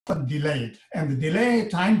delayed, and the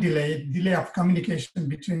delay of communication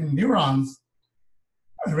between neurons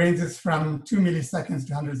ranges from 2 milliseconds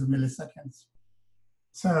to hundreds of milliseconds.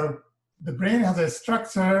 So the brain has a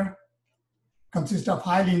structure consists of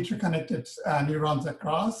highly interconnected neurons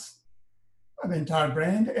across the entire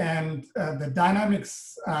brain, and the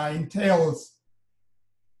dynamics entails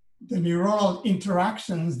the neuronal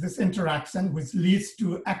interactions, this interaction which leads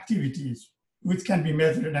to activities which can be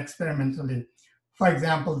measured experimentally. For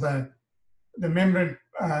example, the membrane,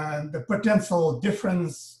 the potential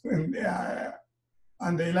difference in,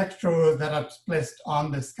 on the electrodes that are placed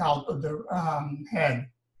on the scalp of the head,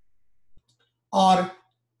 or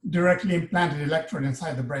directly implanted electrode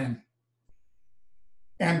inside the brain.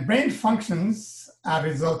 And brain functions are a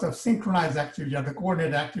result of synchronized activity or the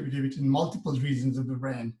coordinated activity between multiple regions of the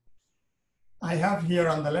brain. I have here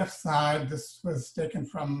on the left side, this was taken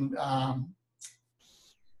from,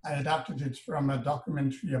 I adapted it from a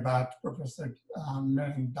documentary about Professor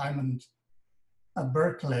Marion Diamond at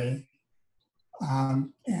Berkeley.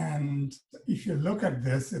 And if you look at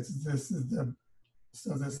this, this is the,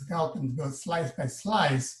 so the scalp goes slice by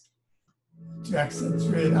slice to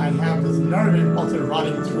accentuate. I have this nerve impulse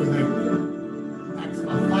running through the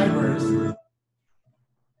axonal fibers.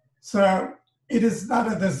 So it is not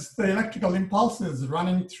that the electrical impulses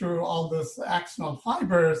running through all those axonal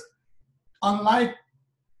fibers, unlike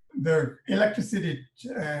the electricity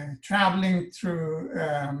traveling through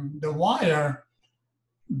the wire.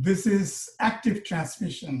 This is active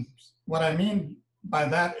transmission. What I mean by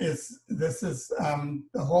that is this is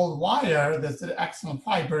the whole wire, the axonal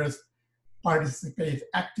fibers participate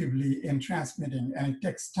actively in transmitting, and it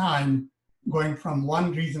takes time going from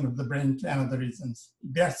one region of the brain to another regions.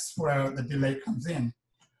 That's where the delay comes in.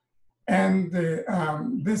 And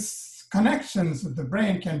this connections with the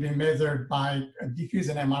brain can be measured by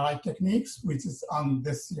diffusion MRI techniques, which is on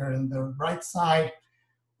this here in the right side,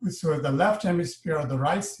 which shows the left hemisphere or the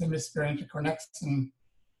right hemisphere interconnection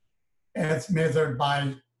as measured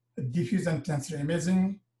by diffusion tensor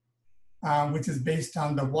imaging, which is based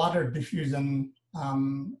on the water diffusion,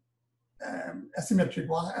 asymmetric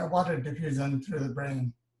water diffusion through the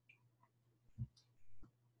brain.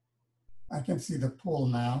 I can see the pool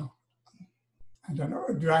now. I don't know,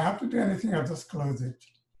 do I have to do anything? I'll just close it.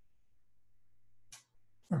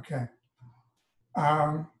 Okay.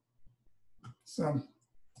 So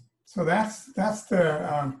that's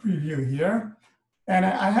the preview here. And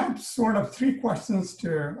I have sort of three questions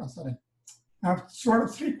to, I have sort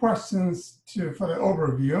of three questions for the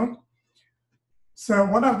overview. So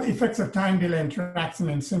what are the effects of time delay interaction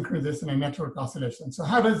in synchronization and network oscillation? So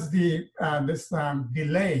how does this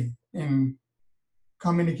delay in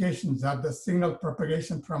communications, that the signal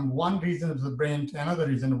propagation from one region of the brain to another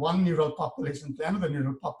region, one neural population to another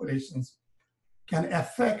neural populations, can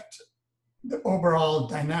affect the overall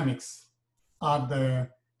dynamics of the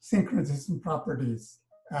synchronization properties,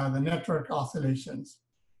 the network oscillations.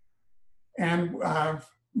 And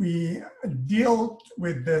we deal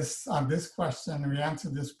with this question, we answer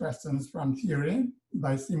these questions from theory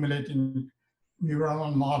by simulating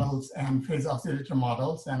neuronal models and phase oscillator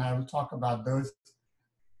models, and I will talk about those.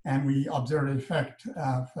 And we observe effect,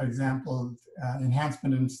 for example,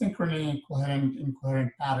 enhancement in synchrony, coherent,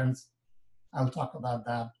 incoherent patterns. I'll talk about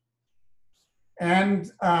that.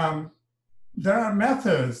 And there are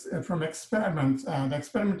methods from experiments, the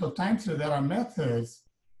experimental time series, there are methods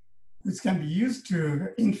which can be used to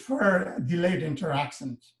infer delayed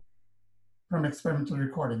interactions from experimental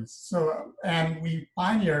recordings. So, and we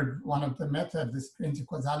pioneered one of the methods, this extrinsic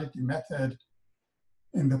causality method,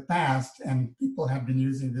 in the past, and people have been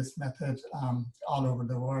using this method all over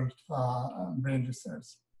the world for brain research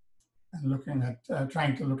and looking at,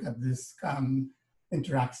 trying to look at these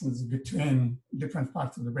interactions between different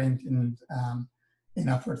parts of the brain in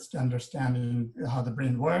efforts to understanding how the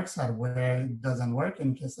brain works or where it doesn't work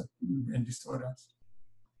in case of brain disorders.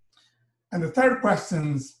 And the third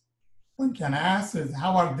questions one can ask is,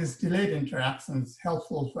 how are these delayed interactions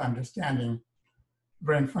helpful for understanding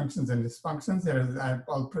brain functions and dysfunctions?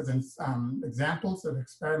 I'll present examples of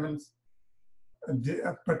experiments,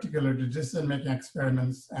 particular decision-making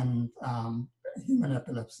experiments, and human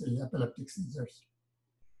epilepsy, epileptic seizures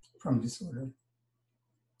from disorder.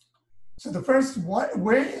 So the first,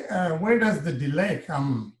 where does the delay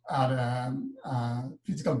come at a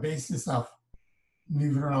physical basis of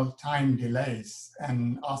neuronal time delays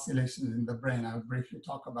and oscillations in the brain? I'll briefly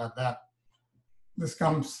talk about that. This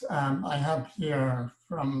comes, I have here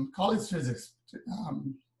from college physics.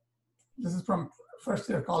 This is from first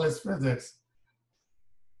year college physics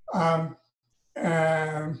about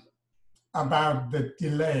the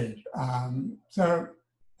delay. So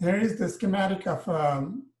here is the schematic of a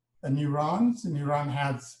neuron. So neuron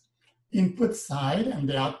has input side and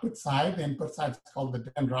the output side. The input side is called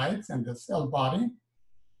the dendrites and the cell body.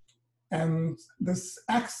 And this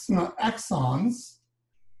axons,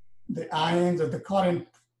 the ions of the current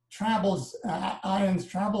travels, ions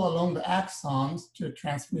travel along the axons to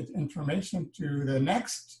transmit information to the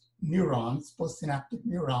next neurons, postsynaptic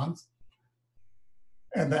neurons,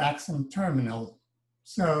 at the axon terminal.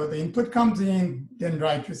 So the input comes in,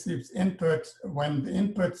 dendrite receives input. When the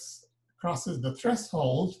input crosses the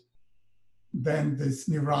threshold, then this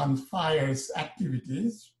neuron fires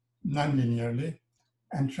activities nonlinearly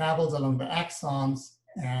and travels along the axons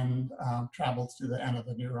and travels to the end of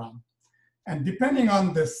the neuron. And depending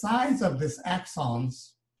on the size of this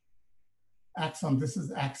axons, this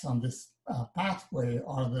is axon, this pathway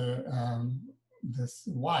or this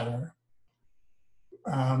wire,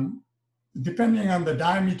 depending on the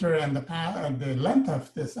diameter and the length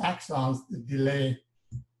of this axons, the delay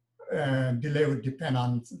would depend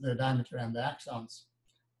on the diameter and the axons.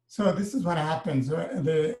 So this is what happens.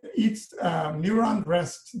 Each neuron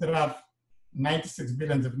rests, there are 96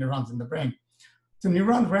 billions of neurons in the brain. So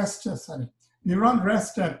neuron rests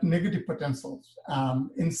at negative potentials.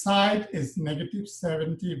 Inside is negative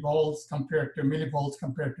 70 volts compared to millivolts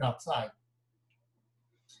compared to outside.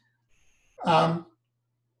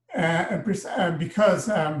 Because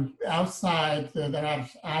outside there are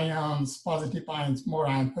ions, positive ions, more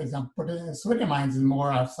ions. For example, sodium ions is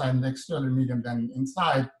more outside in the external medium than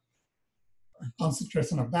inside.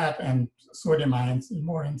 Concentration of that, and sodium ions is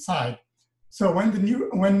more inside. So when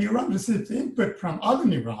neuron receives input from other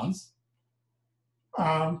neurons,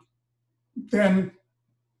 then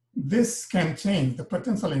this can change. The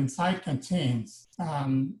potential inside can change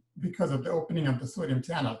because of the opening of the sodium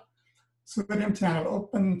channel. Sodium channel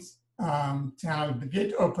opens, the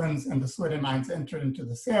gate opens, and the sodium ions enter into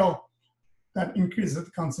the cell. That increases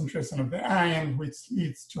the concentration of the ion, which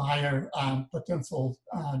leads to higher potential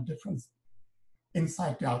difference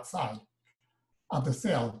inside to outside of the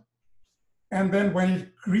cell. And then when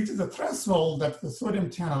it reaches the threshold, that the sodium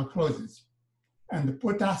channel closes and the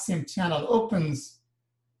potassium channel opens,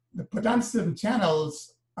 the potassium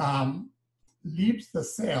channels leaves the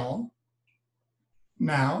cell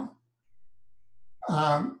now,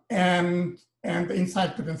 and the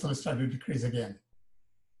inside potential started to decrease again.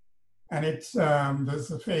 And it's,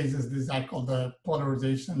 there's a phases, these I call the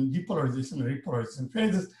polarization, depolarization, and repolarization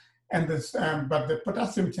phases. And this, but the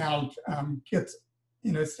potassium channel gets,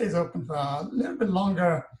 stays open for a little bit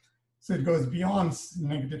longer, so it goes beyond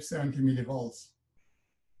negative 70 millivolts.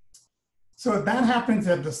 So that happens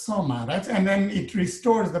at the soma, right? And then it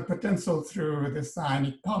restores the potential through this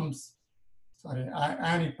ionic pump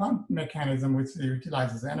mechanism, which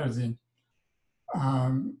utilizes energy.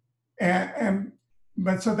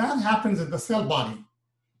 But so that happens at the cell body.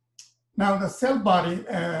 Now the cell body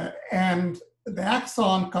and the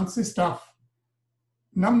axon consists of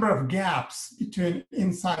number of gaps between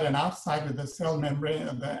inside and outside of the cell membrane,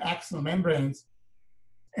 the axonal membranes,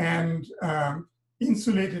 and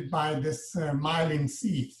insulated by this myelin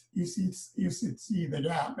sheath. You see the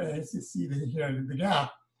gap, here the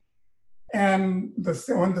gap. And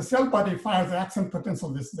when the cell body fires the axon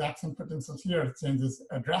potential, this is axon potential here, it changes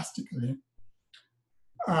drastically.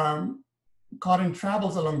 Current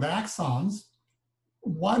travels along the axons.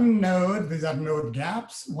 One node, these are node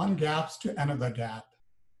gaps, one gaps to another gap.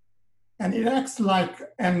 And it acts like,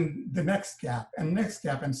 and the next gap, and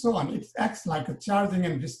so on. It acts like a charging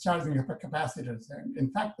and discharging of a capacitor. And in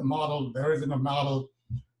fact, the original model,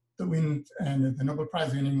 the Nobel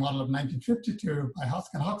Prize winning model of 1952 by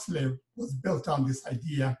Hoskin Huxley was built on this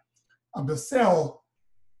idea of the cell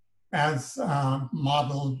as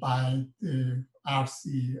modeled by the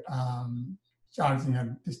RC charging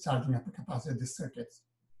and discharging of the capacitor, these circuits.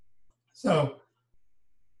 So,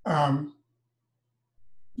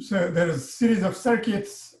 so there is a series of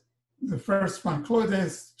circuits. The first one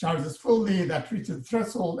closes, charges fully, that reaches the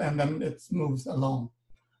threshold, and then it moves along.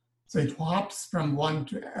 So it hops from one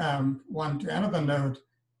to another node,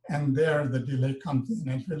 and there the delay comes in.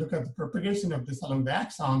 And if you look at the propagation of this along the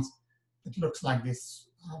axons, it looks like this,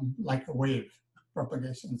 like a wave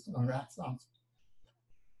propagations along the axons.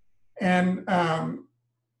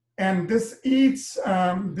 And this each,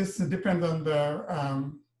 this depends on the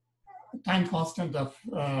time constant of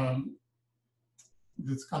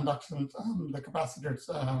this conduction, the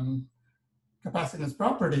capacitance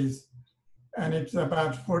properties, and it's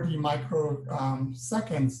about 40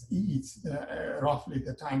 microseconds each, roughly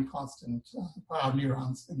the time constant for our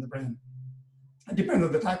neurons in the brain. It depends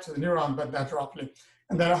on the types of the neuron, but that's roughly.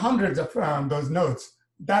 And there are hundreds of those nodes.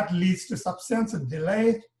 That leads to substantial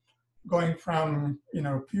delay going from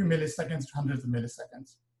a few milliseconds to hundreds of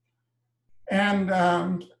milliseconds. And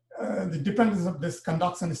the dependence of this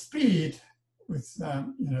conduction speed with sorry,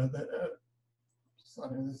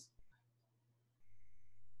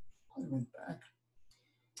 I went back.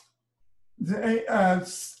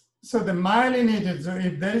 So the myelinated, so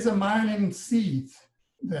if there is a myelin sheath,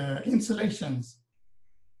 the insulations,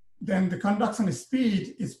 then the conduction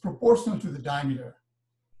speed is proportional to the diameter.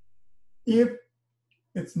 If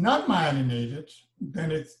it's not myelinated,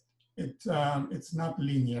 then it's not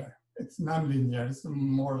linear. It's non-linear. It's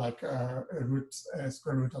more like a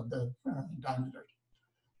square root of the diameter.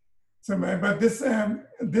 So, but this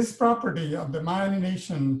property of the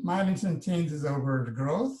myelination changes over the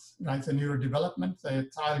growth, right? So neurodevelopment, the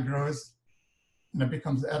child grows and it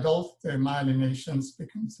becomes adult, the myelination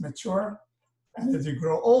becomes mature. And as you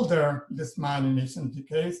grow older, this myelination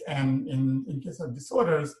decays. And in case of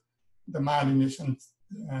disorders, the myelination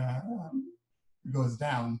goes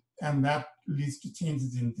down. And that leads to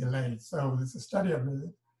changes in delay. So there's a study of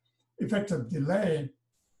the effect of delay.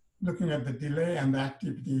 Looking at the delay and the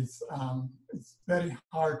activities, it's very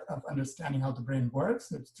hard of understanding how the brain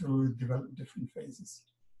works. It's through different phases.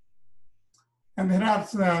 And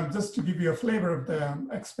perhaps just to give you a flavor of the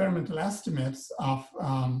experimental estimates of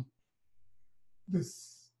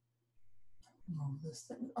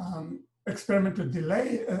experimental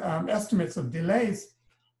delay, estimates of delays.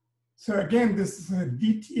 So again, this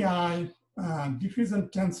DTI, diffusion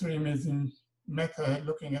tensor imaging method,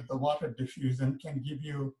 looking at the water diffusion can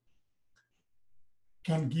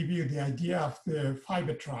give you the idea of the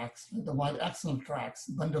fiber tracks, the wide axonal tracks,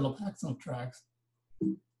 bundle of axonal tracks.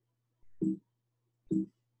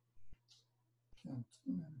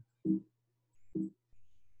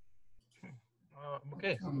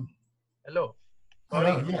 Mukesh, hello.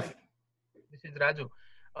 Hello, yes. This is Raju.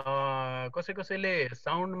 कसैले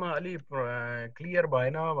साउन्डमा अलि clear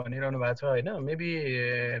भएन भनिरहनु भएको छ हैन maybe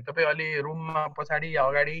तपाई अलि रुममा पछाडी या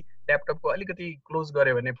अगाडि ल्यापटपको अलिकति क्लोज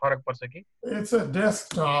गरे भने फरक पर्छ कि It's a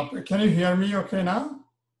desktop. Can you hear me okay now?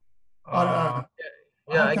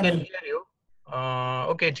 Yeah, I can hear you.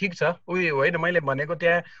 Okay, ठिक छ उही होइन मैले भनेको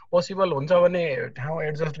त्यहाँ पोसिबल हुन्छ भने ठाउँ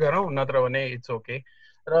एडजस्ट गरौँ नत्र भने it's okay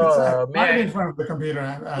It's right in front of the computer.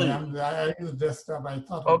 I use desktop. I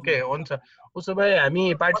thought. Okay, हुन्छ उसो भए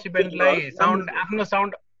हामी पार्टिसिपेन्टलाई साउन्ड आफ्नो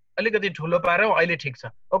साउन्ड अलिकति ठुलो पारौँ अहिले ठिक छ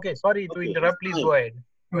ओके सरी to interrupt please go ahead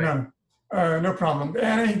No problem.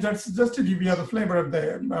 And just to give you the flavor of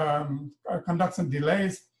the conduction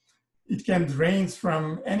delays, it can range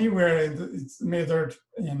from anywhere. It's measured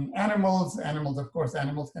in animals. Animals, of course,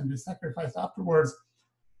 animals can be sacrificed afterwards.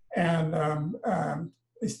 And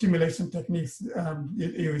stimulation techniques,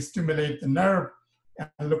 you stimulate the nerve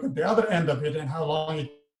and look at the other end of it and how long it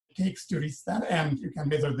takes to reach that end. You can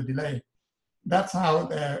measure the delay. That's how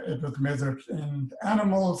it was measured in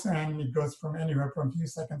animals, and it goes from anywhere from a few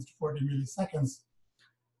seconds to 40 milliseconds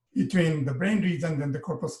between the brain region and the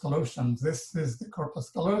corpus callosum. This is the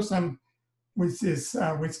corpus callosum, which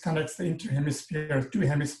connects the two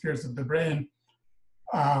hemispheres of the brain.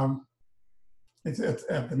 It's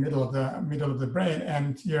at the middle of the brain,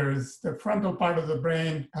 and here is the frontal part of the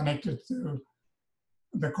brain connected to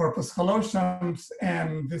the corpus callosum,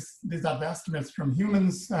 and these are the estimates from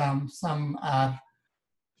humans. Some are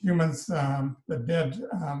humans, the dead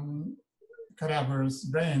cadaver's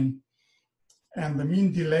brain, and the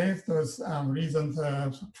mean delays, those regions,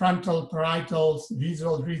 frontal, parietal,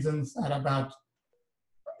 visual regions, are about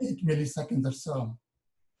 8 milliseconds or so.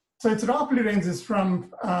 So it roughly ranges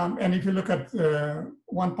from, and if you look at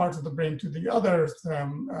one part of the brain to the others,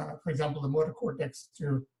 for example, the motor cortex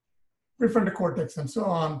to prefrontal cortex and so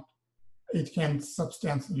on, it can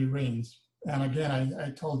substantially range. And again,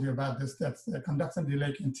 I told you about this, that the conduction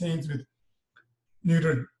delay can change with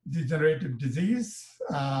neurodegenerative disease,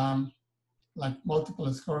 like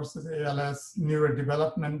multiple sclerosis, ALS,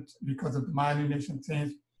 neurodevelopment because of the myelination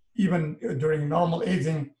change. Even during normal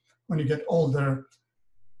aging, when you get older,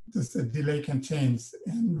 this delay can change,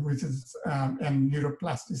 and and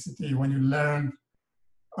neuroplasticity, when you learn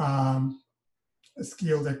a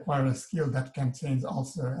skill, acquire a skill, that can change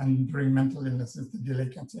also. And during mental illnesses, the delay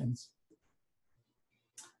can change.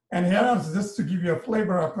 And here, just to give you a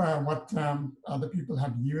flavor of what other people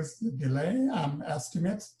have used the delay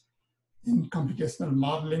estimates in computational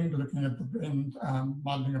modeling, looking at the brain,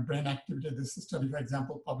 modeling of brain activity. This study, for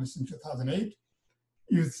example, published in 2008,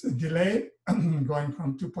 used a delay going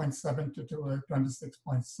from 2.7 to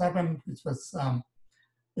 26.7, which was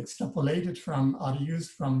extrapolated from or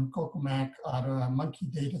used from COCOMAC or monkey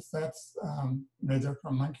data sets measured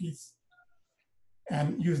from monkeys,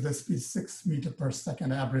 and used the speed 6 meters per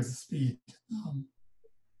second average speed.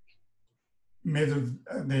 measure,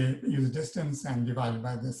 they use distance and divide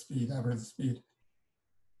by the speed, average speed.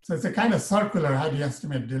 So it's a kind of circular, how do you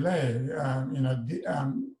estimate delay?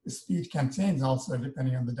 Speed can change also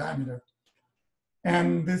depending on the diameter.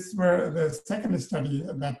 And this were the second study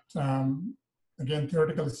that, again,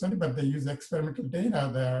 theoretical study, but they use experimental data,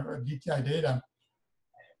 the DTI data,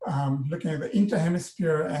 looking at the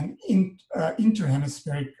interhemisphere and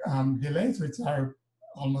interhemispheric delays, which are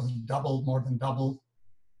almost double, more than double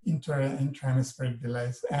interhemispheric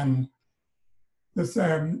delays. And this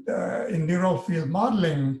in neural field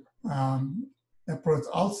modeling approach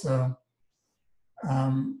also,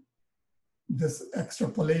 this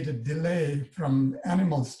extrapolated delay from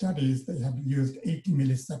animal studies, they have used 80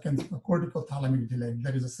 milliseconds for cortical thalamic delay.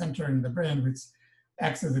 There is a center in the brain which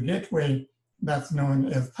acts as a gateway that's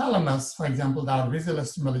known as thalamus. For example, our visual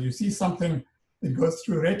stimuli, you see something, it goes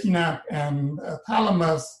through retina and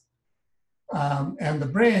thalamus and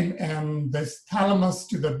the brain, and this thalamus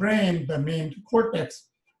to the brain, the main cortex,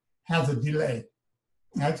 has a delay.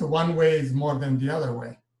 Right? So one way is more than the other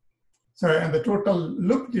way. So, and the total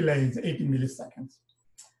loop delay is 80 milliseconds.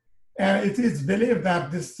 And it is believed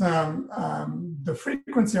that this, the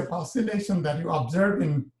frequency of oscillation that you observe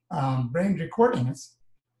in brain recordings,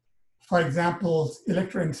 for example,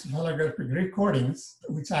 electroencephalographic recordings,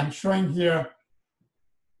 which I'm showing here,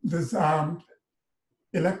 this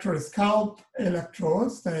scalp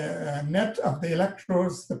electrodes, the net of the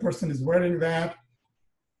electrodes, the person is wearing that.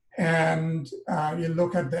 And you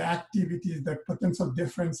look at the activities, the potential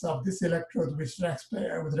difference of this electrode with respect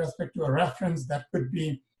to a reference that could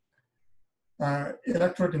be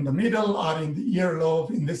electrode in the middle or in the earlobe.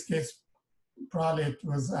 In this case, probably it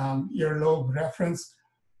was earlobe reference.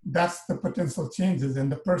 That's the potential changes.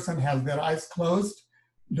 And the person has their eyes closed.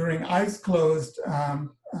 During eyes closed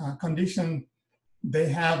condition, they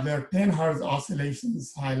have their 10 Hertz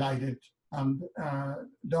oscillations highlighted,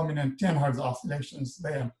 dominant 10 Hertz oscillations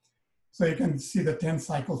there. So you can see the 10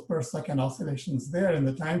 cycles per second oscillations there in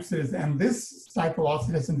the time series. And this type of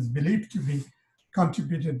oscillation is believed to be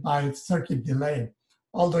contributed by circuit delay,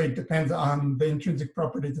 although it depends on the intrinsic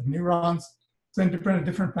properties of neurons. So in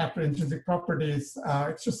different factor intrinsic properties,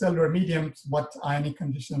 extracellular mediums, what ionic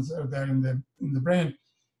conditions are there in the brain.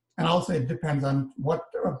 And also it depends on what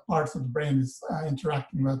parts of the brain is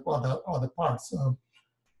interacting with other parts. So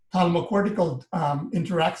thalamocortical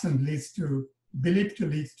interaction believed to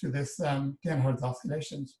lead to this 10 Hertz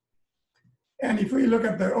oscillations. And if we look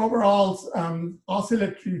at the overall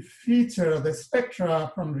oscillatory feature of the spectra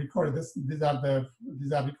from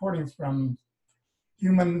these are recordings from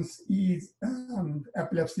humans,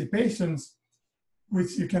 epilepsy patients,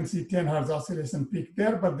 which you can see 10 Hertz oscillation peak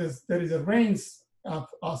there, but there is a range of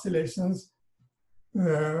oscillations.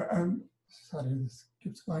 Sorry, this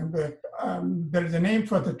keeps going back. There is a name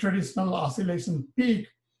for the traditional oscillation peak,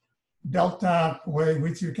 delta,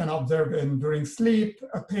 which you can observe during sleep,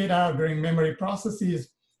 theta during memory processes,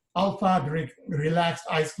 alpha during relaxed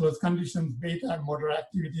eyes closed conditions, beta motor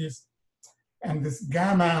activities, and this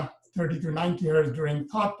gamma 30 to 90 Hertz during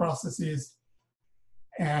thought processes,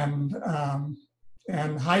 and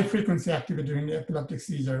high frequency activity during the epileptic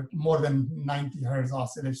seizure, more than 90 Hertz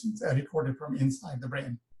oscillations are recorded from inside the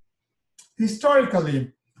brain.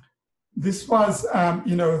 Historically, this was,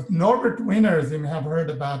 Norbert Wieners, you may have heard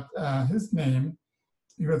about his name.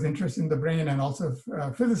 He was interested in the brain and also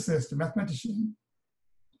a physicist, a mathematician.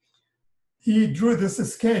 He drew this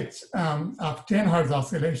sketch of 10 Hertz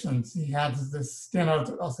oscillations. He had this 10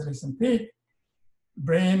 Hertz oscillation peak,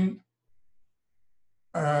 brain.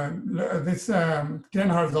 This 10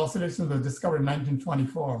 Hertz oscillation was discovered in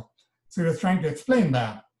 1924. So he was trying to explain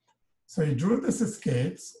that. So he drew this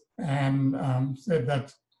sketch and said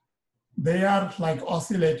that they are like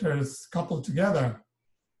oscillators coupled together.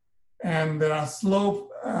 And there are slow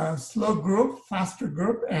group, faster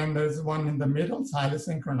group, and there's one in the middle, it's highly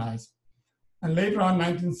synchronized. And later on,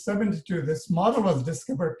 1972, this model was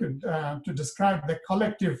discovered to describe the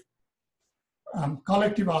collective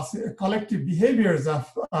behaviors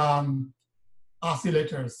of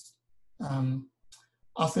oscillations.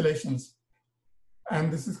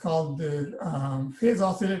 And this is called the phase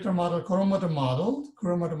oscillator model, Kuromoto model.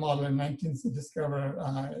 Kuromoto model invented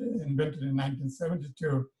in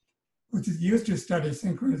 1972, which is used to study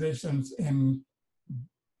synchronizations in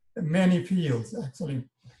many fields, actually.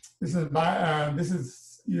 This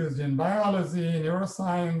is used in biology,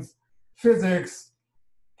 neuroscience, physics,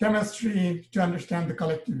 chemistry, to understand the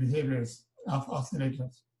collective behaviors of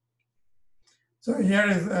oscillators. So here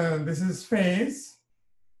is, this is phase,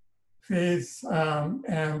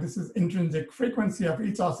 and this is intrinsic frequency of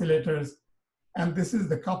each oscillators, and this is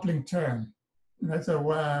the coupling term. Right? So,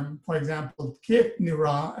 for example,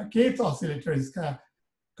 kth oscillator is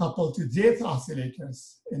coupled to jth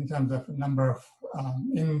oscillators in terms of number of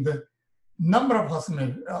in the number of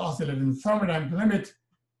oscillators in the thermodynamic limit.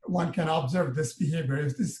 One can observe this behavior.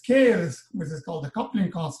 If this k is, which is called the coupling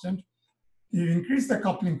constant, you increase the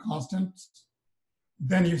coupling constant,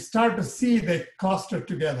 then you start to see they cluster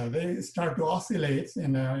together. They start to oscillate,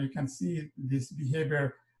 and you can see this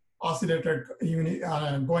behavior, oscillator unit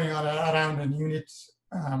going around a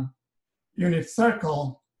unit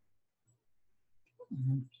circle.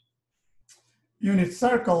 Unit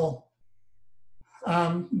circle.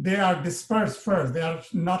 They are dispersed first. They are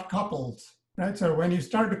not coupled, right? So when you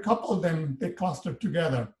start to couple them, they cluster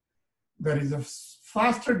together. There is a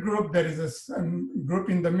faster group, there is a group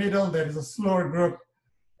in the middle, there is a slower group,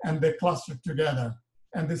 and they cluster together.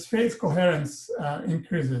 And this phase coherence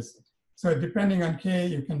increases. So depending on K,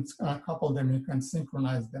 you can couple them, you can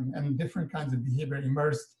synchronize them, and different kinds of behavior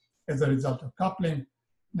emerge as a result of coupling.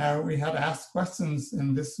 Now we have asked questions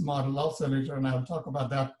in this model also later, and I'll talk about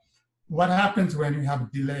that. What happens when you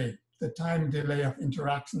have delay, the time delay of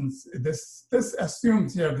interactions? This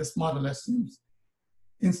assumes here, this model assumes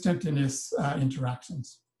instantaneous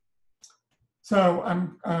interactions. So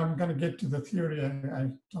I'm going to get to the theory.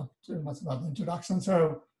 I talked too much about the introduction.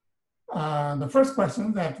 So the first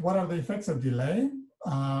question that what are the effects of delay?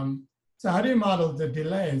 So how do you model the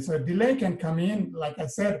delay? So delay can come in, like I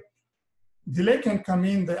said, delay can come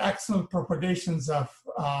in the axonal propagations of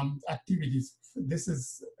activities. This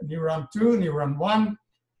is neuron 2, neuron 1.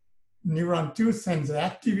 Neuron 2 sends the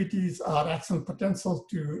activities or axonal potentials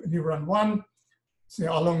to neuron 1. So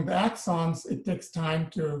along the axons, it takes time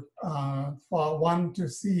to for one to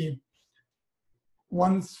see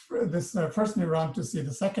this first neuron to see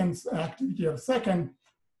the second activity of second,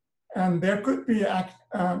 and there could be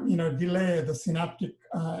delay at the synaptic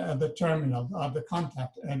the terminal of the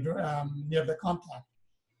contact near the contact,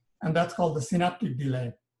 and that's called the synaptic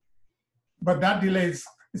delay. But that delay is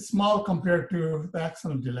small compared to the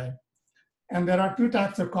axonal delay. And there are two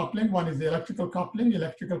types of coupling. One is the electrical coupling.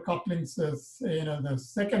 Electrical coupling says, the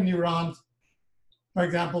second neurons, for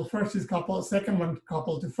example, first is coupled, second one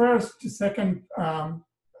coupled to first. The second,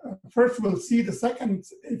 first will see the second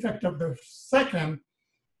effect of the second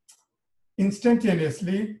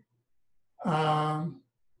instantaneously. With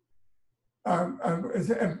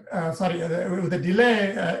a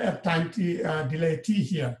delay at time t, delay t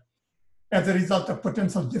here, as a result of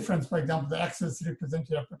potential difference. For example, the axis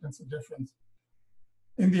represents a potential difference.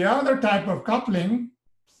 In the other type of coupling,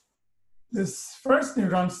 this first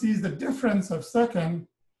neuron sees the difference of second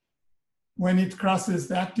when it crosses,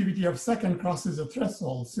 the activity of second crosses a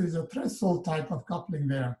threshold. So it's a threshold type of coupling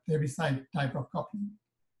there, heaviside type of coupling.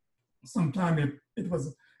 Sometimes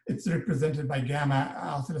it's represented by gamma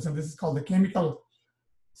oscillation. This is called the chemical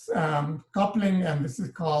coupling, and this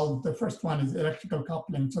is called, the first one is electrical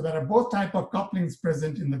coupling. So there are both type of couplings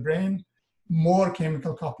present in the brain, more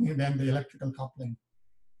chemical coupling than the electrical coupling.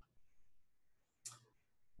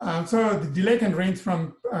 So the delay can range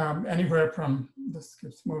from anywhere from, this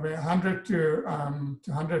keeps moving, 100 to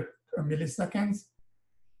 100 milliseconds.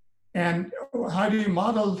 And how do you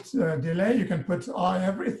model delay? You can put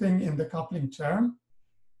everything in the coupling term.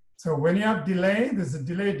 So when you have delay, there's a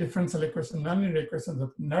delay differential equation, nonlinear equations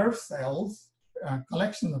of nerve cells,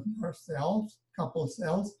 collection of nerve cells, coupled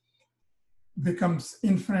cells, becomes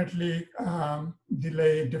infinitely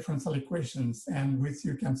delay differential equations, and which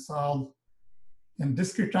you can solve. And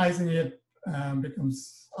discretizing it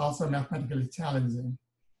becomes also mathematically challenging.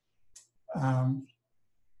 And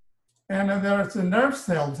there are the nerve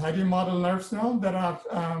cells. How do you model nerve cells? There are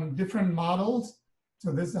different models.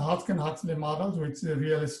 So this is the Hodgkin-Huxley models, which are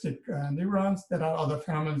realistic neurons. There are other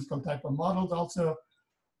phenomenological type of models also.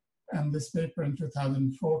 And this paper in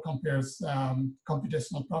 2004 compares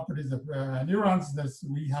computational properties of neurons.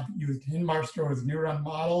 We have used Hinmarstro's neuron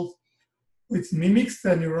models, which mimics the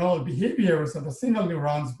neuronal behaviors of a single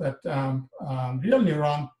neurons, but real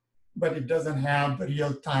neuron, but it doesn't have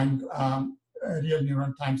real time, real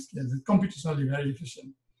neuron time scales. It's computationally very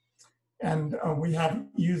efficient. And we have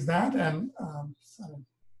used that, and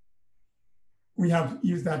we have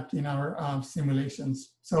used that in our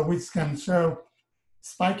simulations. So which can show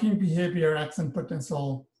spiking behavior, axon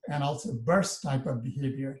potential, and also burst type of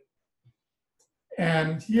behavior.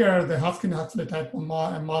 And here, the Hodgkin-Huxley type of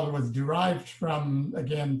model was derived from,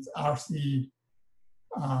 again, RC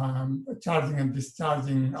charging and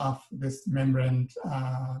discharging of this membranes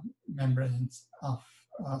of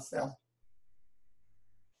cell,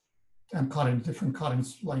 and different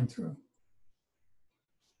currents flowing through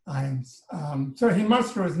ions. So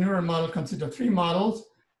Hinmarstro's neuron model considered three models.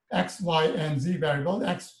 X, Y, and Z variable.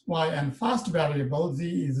 X, Y, and fast variable.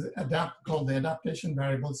 Z is called the adaptation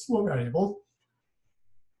variable, slow variable.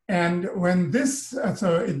 And when this,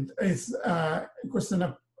 so it is a question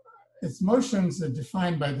of its motions are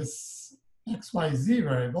defined by this X, Y, Z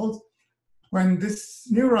variables. When this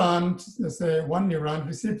neuron, let's say one neuron,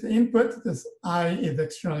 receives the input, this I is the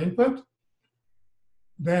external input,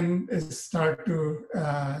 then it start to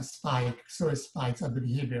spike. So it spikes at the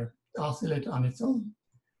behavior, oscillate on its own.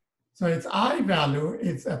 So its I value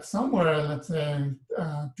is at somewhere, let's say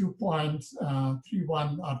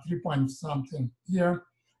 2.31 or 3 point something here.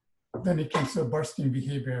 Then it comes to a bursting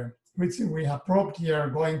behavior, which we have probed here,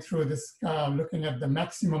 going through this, looking at the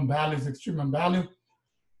maximum values, extremum value.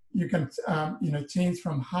 You can change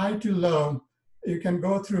from high to low. You can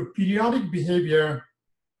go through periodic behavior,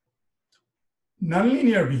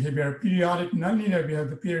 nonlinear behavior, periodic nonlinear behavior,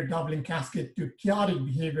 the period doubling cascade to chaotic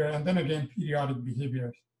behavior, and then again periodic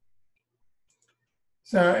behavior.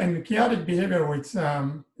 So in the chaotic behavior, which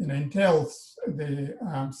entails the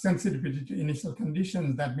sensitivity to initial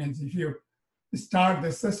conditions, that means if you start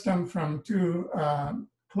the system from two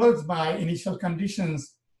close by initial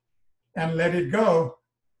conditions and let it go,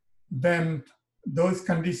 then those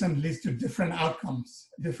conditions lead to different outcomes,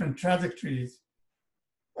 different trajectories.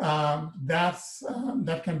 That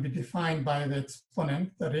can be defined by the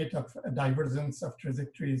exponent, the rate of divergence of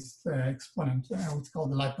trajectories exponent, which is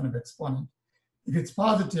called the Lyapunov exponent. If it's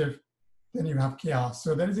positive, then you have chaos.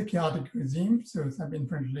 So there is a chaotic regime, so it's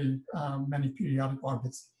infinitely many periodic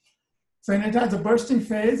orbits. So it has a bursting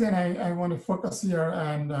phase, and I want to focus here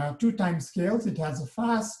on 2 time scales. It has a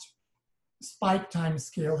fast spike time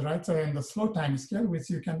scale, right? So in the slow time scale, which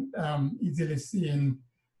you can easily see in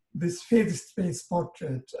this phase space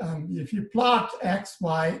portrait. If you plot X,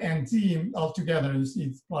 Y, and Z all together, you see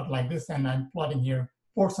it's plot like this, and I'm plotting here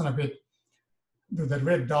portion of it with the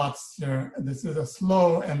red dots here. This is a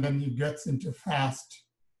slow, and then it gets into fast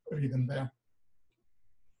rhythm there.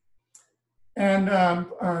 And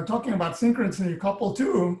talking about synchronously, you couple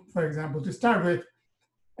two, for example, to start with,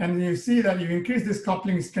 and you see that you increase this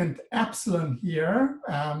coupling strength epsilon here.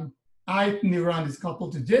 Ith neuron is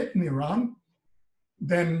coupled to jth neuron.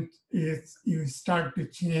 Then you start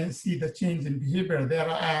to see the change in behavior. There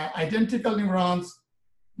are identical neurons,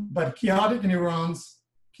 but chaotic neurons,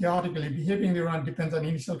 chaotically behaving neuron depends on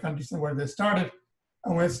initial condition where they started.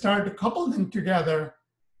 And when you start to couple them together,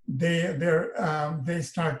 they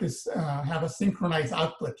start to have a synchronized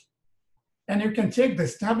output. And you can check the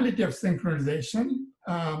stability of synchronization.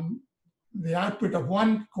 The output of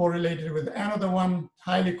one correlated with another one,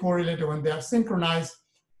 highly correlated when they are synchronized.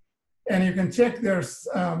 And you can check their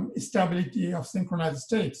stability of synchronized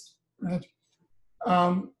states, right?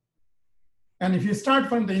 And if you start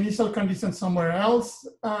from the initial condition somewhere else,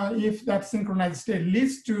 if that synchronized state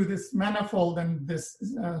leads to this manifold and this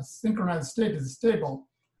synchronized state is stable,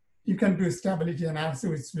 you can do stability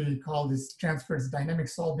analysis, which we call this transverse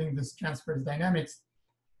dynamics, solving this transverse dynamics.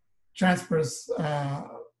 Transverse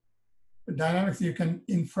dynamics, you can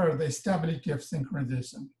infer the stability of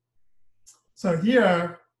synchronization. So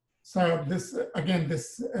here, so this, again,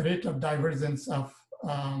 this rate of divergence of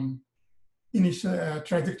initial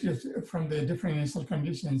trajectories from the different initial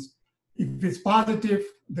conditions. If it's positive,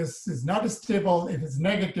 this is not stable. If it's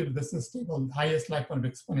negative, this is stable, the highest Lyapunov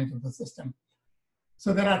exponent of the system.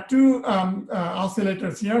 So there are two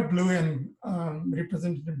oscillators here, blue and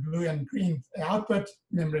represented blue and green output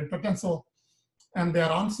membrane potential, and they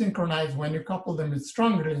are unsynchronized. When you couple them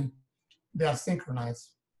strongly, they are synchronized.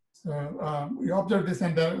 So we observed this,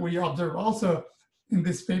 and we observed also in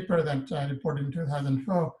this paper that I reported in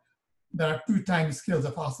 2004, there are 2 time scales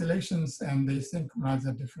of oscillations, and they synchronize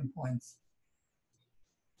at different points.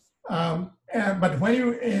 But when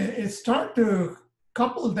you start to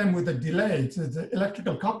couple them with a delay, so the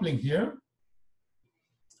electrical coupling here,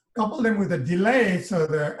 couple them with a delay, so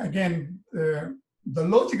the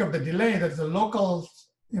logic of the delay, there's a local,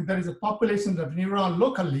 if there is a population of neuron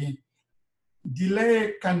locally,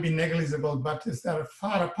 delay can be negligible, but if they're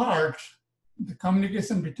far apart, the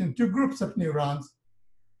communication between 2 groups of neurons,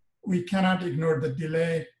 we cannot ignore the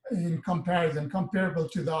delay in comparison, comparable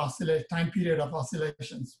to the time period of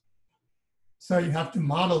oscillations. So you have to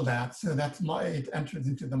model that. So that's it enters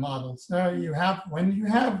into the model. So you have, when you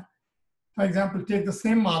have, for example, take the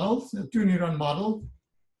same model, so 2 neuron model,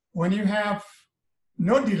 when you have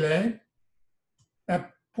no delay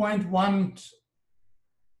at 0.1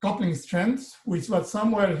 coupling strength, which was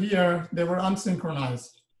somewhere here, they were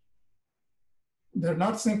unsynchronized. They're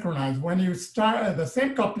not synchronized. When you start the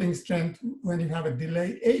same coupling strength, when you have a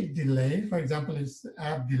delay, 8 delay, for example, is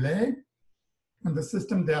add delay, and the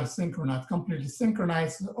system, they are synchronized, completely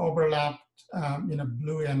synchronized, overlapped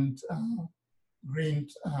blue and green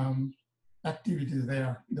activities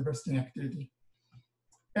there, the bursting activity.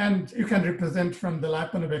 And you can represent from the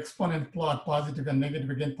Lyapunov exponent plot, positive and negative,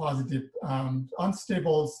 again, positive,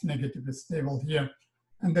 unstable, negative is stable here.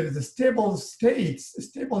 And there is a stable states, a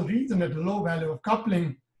stable region at a low value of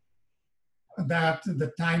coupling that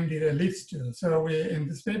the time delay leads to. So in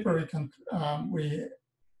this paper, we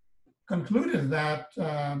concluded that,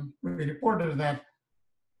 we reported that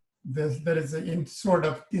there is a sort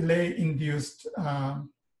of delay-induced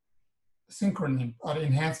synchrony or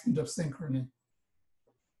enhancement of synchrony.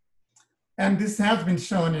 And this has been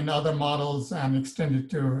shown in other models and extended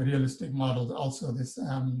to realistic models also, this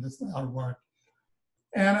our work.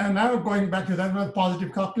 And now going back to that was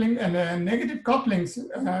positive coupling and negative couplings,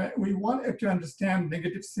 we wanted to understand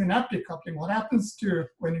negative synaptic coupling. What happens to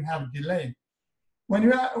when you have delay? When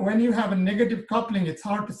you have a negative coupling, it's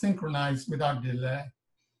hard to synchronize without delay.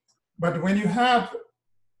 But when you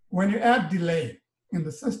add delay in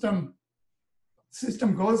the system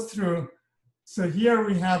goes through. So here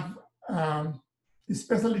we have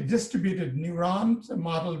especially distributed neurons, a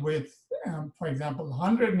model with, for example,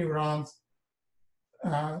 100 neurons,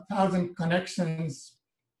 1,000 connections,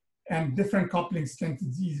 and different coupling strengths.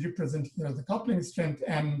 These represent here the coupling strength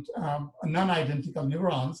and non-identical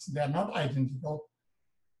neurons. They are not identical.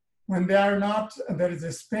 When they are not, there is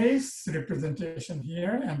a space representation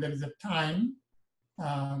here, and there is a time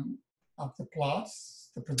of the plots,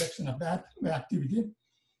 the projection of that, the activity.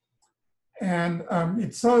 And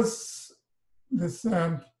it shows this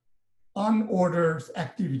unordered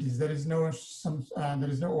activities. There is no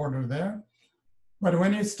order there. But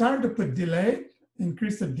when you start to put delay,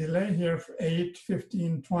 increase the delay here for 8,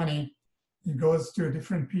 15, 20, it goes to a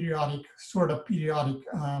different periodic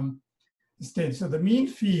state. So the mean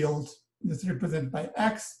field is represented by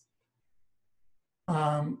X.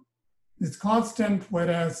 Is constant,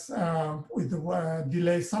 whereas with the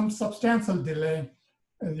delay, some substantial delay,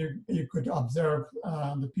 you could observe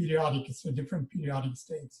the periodic, so different periodic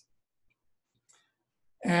states.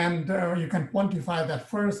 And you can quantify that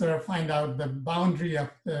further, find out the boundary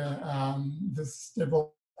of the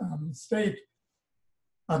stable state,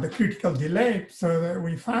 the critical delay. So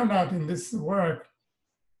we found out in this work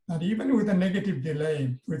that even with a negative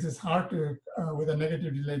delay, which is hard to,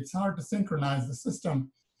 it's hard to synchronize the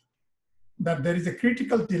system, that there is a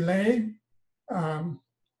critical delay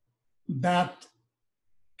that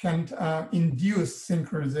can induce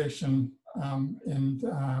synchronization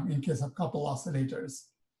in case of couple oscillators.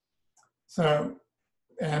 So,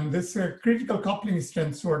 and this critical coupling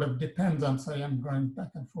strength sort of depends on, sorry, I'm going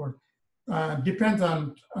back and forth, depends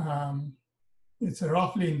on, it's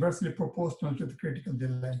roughly inversely proportional to the critical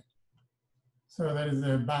delay. So there is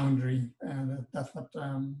a boundary, and that's what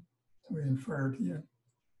we inferred here.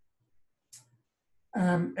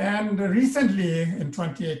 And recently, in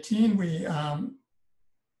 2018, we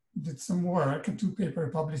did some work,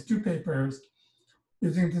 published two papers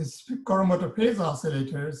using these Koromoto phase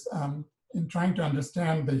oscillators in trying to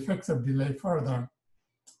understand the effects of delay further.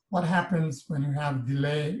 What happens when you have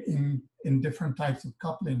delay in different types of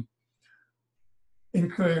coupling?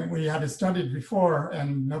 We had studied before,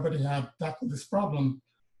 and nobody had tackled this problem,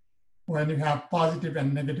 when you have positive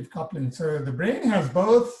and negative coupling. So the brain has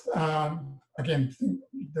both, again,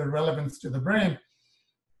 the relevance to the brain.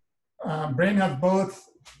 Brain has both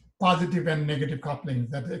positive and negative couplings,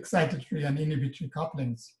 that excitatory and inhibitory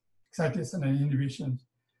couplings, excitation and inhibition.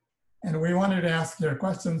 And we wanted to ask your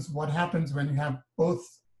questions: what happens when you have both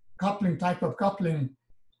type of coupling,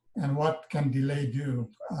 and what can delay do?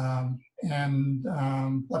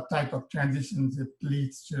 What type of transitions it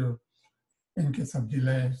leads to in case of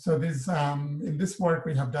delay. So this, in this work,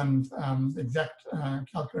 we have done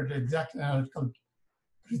calculated exact analytical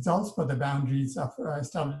results for the boundaries of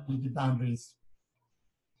stability boundaries.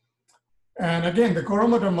 And again, the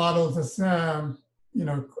Koromoto models is,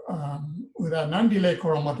 with a non-delay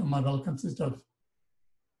Koromoto model consists of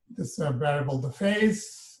this variable, the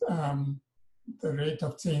phase, the rate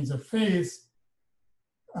of change of phase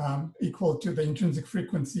equal to the intrinsic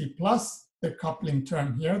frequency plus the coupling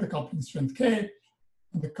term here, the coupling strength K,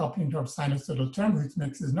 and the coupling term sinusoidal term, which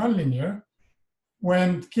makes it nonlinear.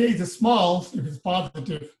 When K is small, if it's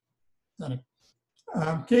positive,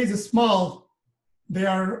 K is small, they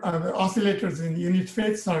are the oscillators in unit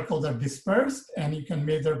phase circles are dispersed, and you can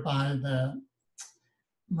measure by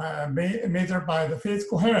the phase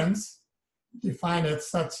coherence, defined as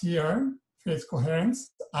such here, phase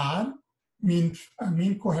coherence R, mean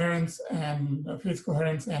coherence and phase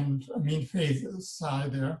coherence and mean phase psi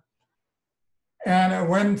there. And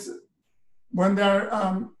when when they're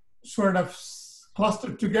sort of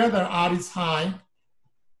clustered together, R is high.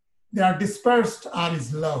 They are dispersed, R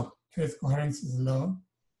is low, phase coherence is low.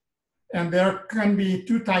 And there can be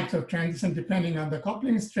two types of transition depending on the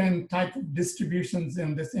coupling strength type of distributions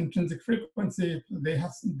in this intrinsic frequency.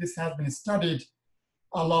 This has been studied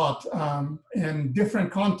a lot in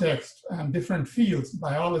different contexts and different fields,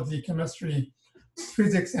 biology, chemistry,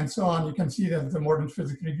 physics, and so on. You can see that the Modern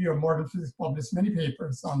Physics Review of Modern Physics published many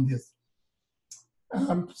papers on this.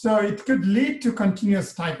 So it could lead to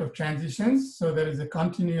continuous type of transitions. So there is a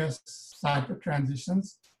continuous type of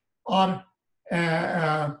transitions, or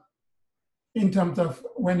in terms of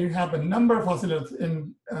when you have a number of oscillators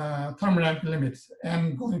in thermodynamic limits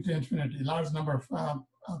and going to infinity, large number of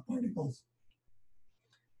particles.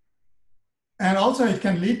 And also it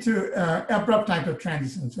can lead to abrupt type of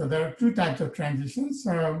transitions. So there are two types of transitions.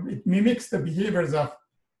 It mimics the behaviors of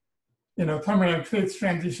thermodynamic phase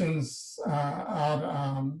transitions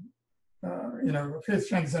phase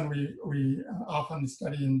transition we often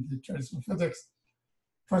study in the traditional physics,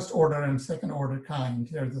 first order and second order kind.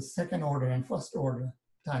 Here's the second order and first order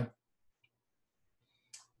type.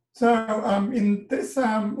 So in this,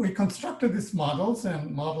 we constructed these models,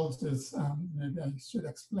 and models is, maybe I should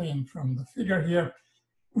explain from the figure here.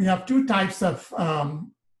 We have two types of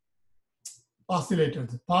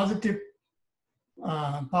oscillators, positive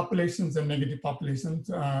populations and negative populations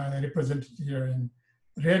represented here in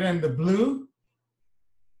red and the blue.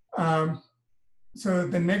 So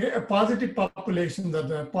the positive populations, that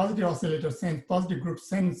the positive oscillator sends, positive group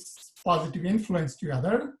sends positive influence to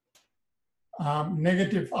other.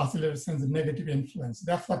 Negative oscillator sends a negative influence.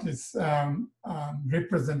 That's what is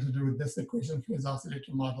represented with this equation phase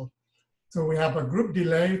oscillator model. So we have a group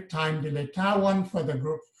delay, time delay tau1 for the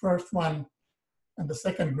group first one, and the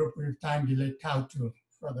second group we have time delay tau2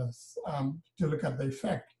 for this to look at the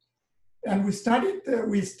effect. And we studied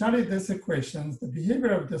these equations, the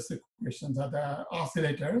behavior of these equations of the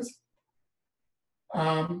oscillators.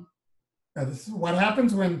 This is what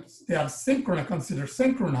happens when they are considered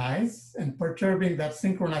synchronized and perturbing that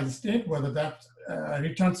synchronized state, whether that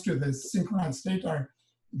returns to the synchronized state or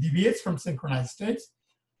deviates from synchronized states,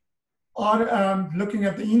 or looking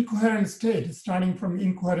at the incoherent state, starting from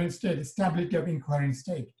incoherent state, stability of incoherent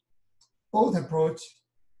state. Both approach.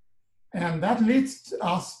 And that leads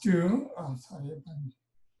us to,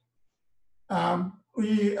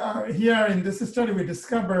 here in this study, we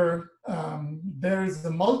discover there is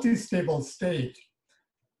a multi-stable state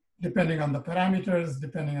depending on the parameters,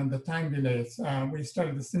 depending on the time delays. We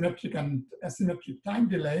studied the symmetric and asymmetric time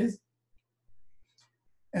delays.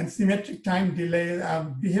 And symmetric time delay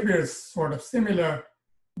behavior is sort of similar,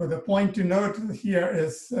 but the point to note here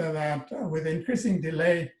is that with increasing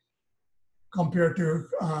delay compared to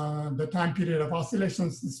the time period of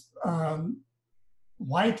oscillations, this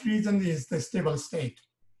white region is the stable state.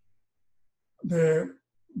 The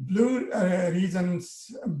blue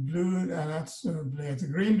regions, the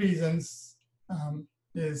green regions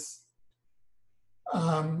is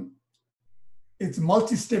it's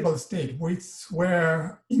multi-stable state,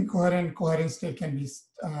 where incoherent, coherent state can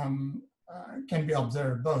be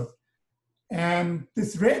observed both. And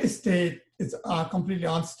this red state is a completely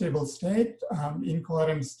unstable state.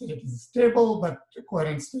 Incoherent state is stable, but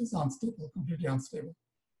coherent state is unstable, completely unstable.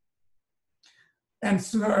 And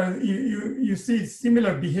so you see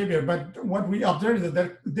similar behavior, but what we observe is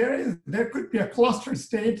that there could be a cluster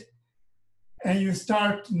state, and you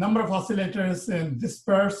start number of oscillators and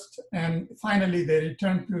dispersed, and finally they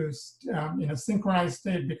return to synchronized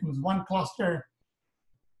state, becomes one cluster,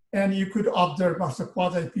 and you could observe also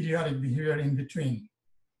quasi-periodic behavior in between.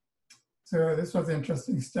 So this was an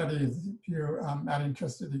interesting study. If you are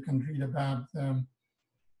interested, you can read about the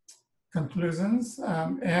conclusions,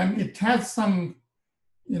 and it has some,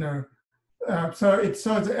 so it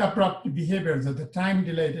shows abrupt behavior. So the time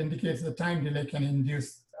delay, it indicates the time delay can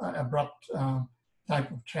induce abrupt type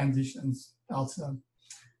of transitions also.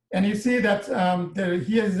 And you see that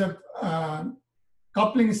here is a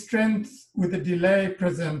coupling strength with a delay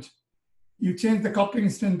present. You change the coupling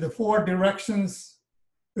strength the 4 directions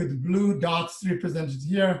with blue dots represented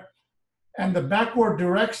here. And the backward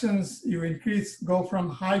directions you increase, go from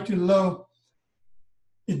high to low.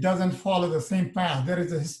 It doesn't follow the same path. There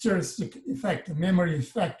is a hysteristic effect, a memory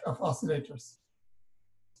effect of oscillators,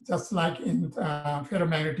 just like in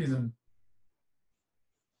ferromagnetism.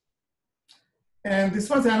 And this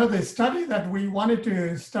was another study that we wanted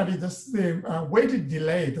to study the weighted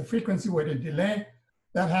delay, the frequency weighted delay,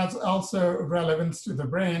 that has also relevance to the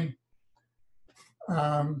brain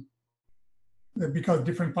because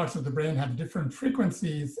different parts of the brain have different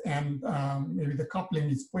frequencies, and maybe the coupling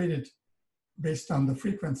is weighted based on the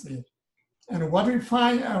frequency. And what we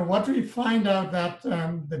find out that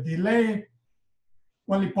the delay,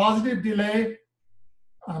 only positive delay,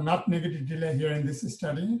 not negative delay here in this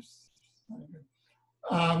study.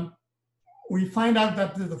 We find out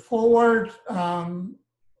that the forward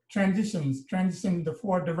transition, the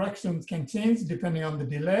forward directions can change depending on the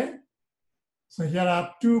delay. So here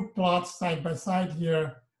are two plots side by side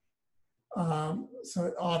here. So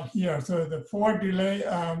the forward delay,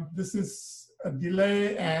 this is a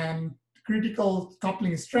delay and critical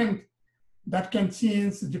coupling strength that can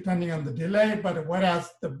change depending on the delay, but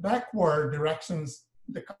whereas the backward directions,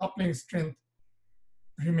 the coupling strength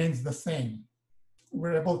remains the same.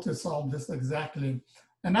 We're able to solve this exactly.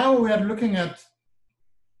 And now we are looking at,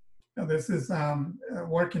 this is a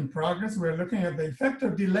work in progress. We're looking at the effect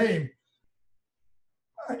of delay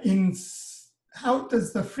in how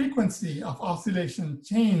does the frequency of oscillation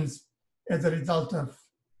change as a result of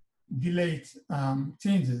delayed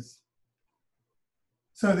changes.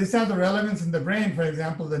 So these have the relevance in the brain, for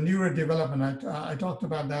example, the neurodevelopment. I talked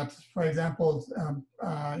about that. For example,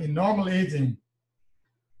 in normal aging,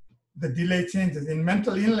 the delay changes. In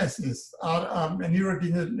mental illnesses or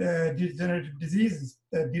neurodegenerative diseases,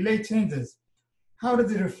 the delay changes. How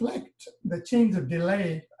does it reflect the change of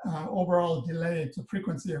delay, overall delay to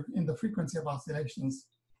frequency in the frequency of oscillations?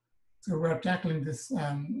 So we're tackling this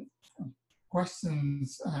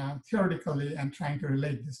questions theoretically and trying to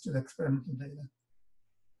relate this to the experimental data.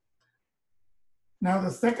 Now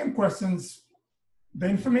the second questions, the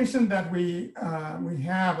information that we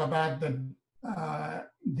have about the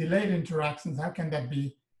delayed interactions, how can that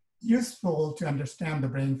be useful to understand the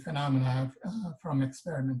brain phenomena from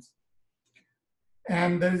experiments?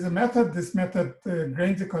 And there is a method, this method, the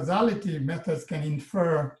Granger causality methods can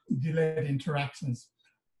infer delayed interactions.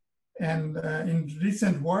 And in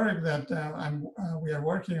recent work that we are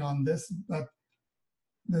working on this, but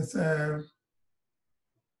this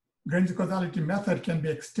Granger causality method can be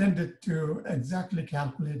extended to exactly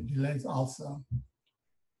calculate delays also.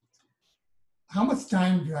 How much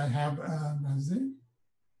time do I have, Razi?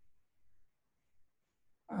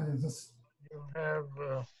 You have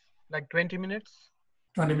like 20 minutes.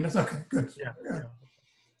 20 minutes, okay, good. Yeah.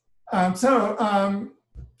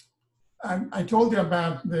 I told you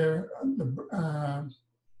about the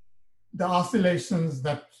oscillations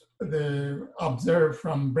that they observe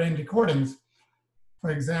from brain recordings. For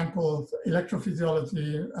example,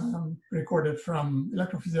 electrophysiology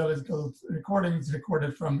electrophysiological recordings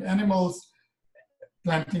recorded from animals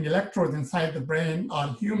planting electrodes inside the brain, or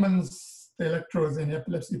humans, the electrodes in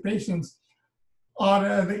epilepsy patients,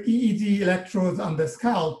 or the EEG electrodes on the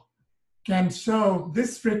scalp can show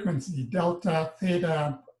this frequency, delta,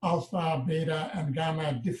 theta, alpha, beta, and gamma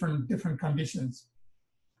at different conditions.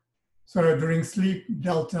 So during sleep,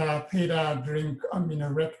 delta, theta, during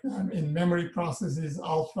in memory processes,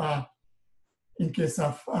 alpha, in case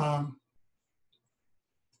of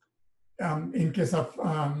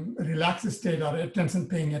relaxed state or attention,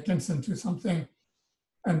 paying attention to something,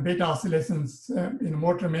 and beta oscillations in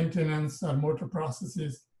motor maintenance or motor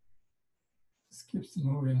processes. This keeps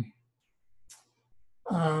moving.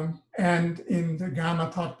 And in the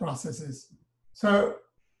gamma thought processes. So,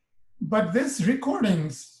 but these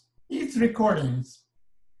recordings, each recordings,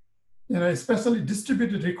 especially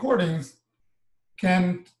distributed recordings,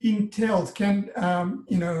 can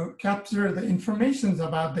capture the information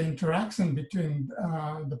about the interaction between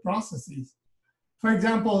the processes. For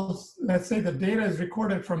example, let's say the data is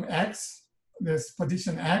recorded from X, this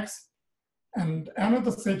position X, and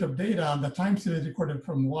another set of data, the time series recorded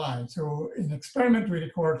from Y. So in experiment, we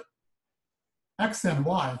record X and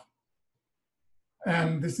Y.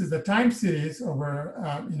 And this is the time series over,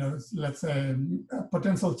 let's say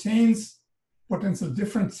potential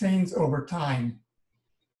different chains over time.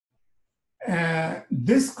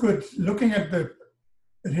 This could, looking at the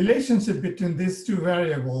relationship between these two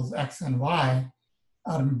variables, X and Y,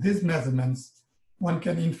 these measurements, one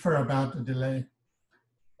can infer about the delay.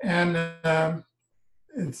 And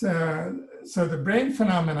so the brain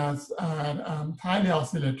phenomena are highly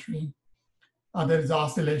oscillatory. There is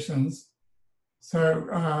oscillations. So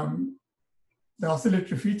the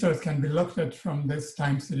oscillatory features can be looked at from this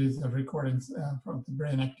time series of recordings from the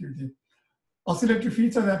brain activity. Oscillatory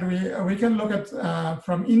feature that we can look at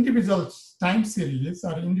from individual time series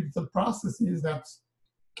or individual processes that's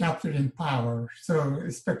captured in power. So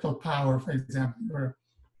spectral power, for example, where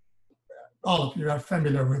all of you are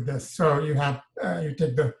familiar with this. So you have, you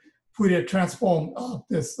take the Fourier transform of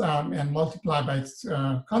this and multiply by its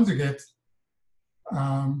conjugate,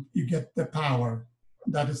 you get the power.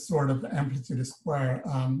 that is sort of amplitude square,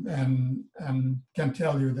 and can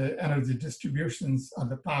tell you the energy distributions of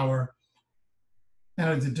the power,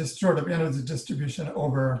 sort of energy distribution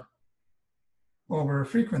over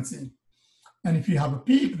frequency. And if you have a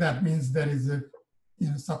peak, that means there is a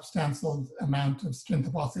substantial amount of strength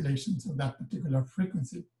of oscillations of that particular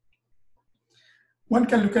frequency. One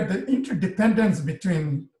can look at the interdependence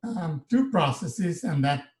between two processes, and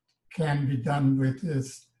that can be done with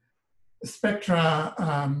this spectra,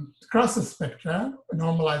 cross spectra,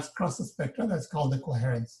 normalized cross spectra, that's called the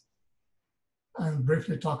coherence. I'll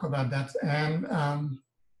briefly talk about that. And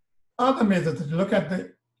other methods to look at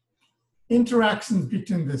the interactions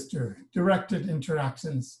between these two, directed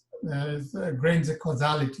interactions. There is grains of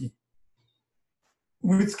causality,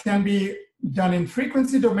 which can be done in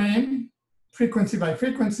frequency domain, frequency by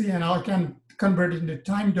frequency, and I can convert it into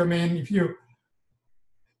time domain. If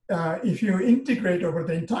you integrate over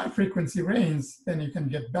the entire frequency range, then you can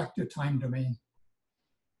get back to time domain.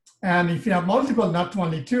 And if you have multiple, not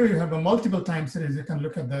only two, you have a multiple time series, you can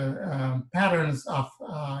look at the patterns of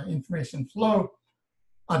information flow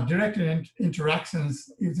of directed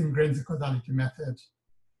interactions using grains of causality method.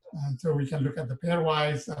 And so we can look at the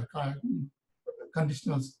pairwise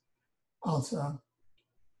conditionals also.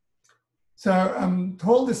 So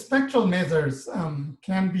all the spectral measures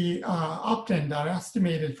can be obtained or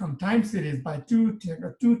estimated from time series by two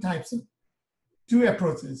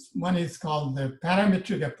approaches. One is called the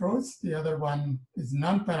parametric approach. The other one is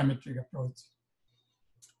non-parametric approach.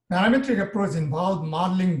 Parametric approach involves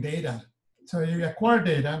modeling data. So you acquire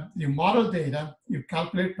data, you model data, you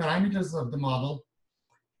calculate parameters of the model.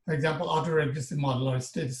 For example, autoregressive model or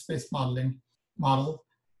state space model.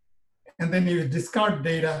 And then you discard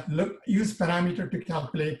data, use parameter to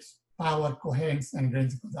calculate power, coherence, and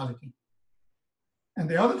grains of causality. And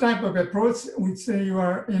the other type of approach, which say you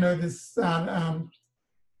are, this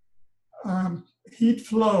heat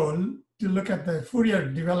flow to look at the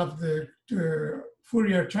Fourier, develop the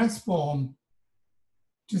Fourier transform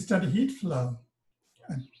to study heat flow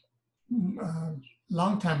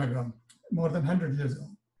long time ago, more than 100 years ago.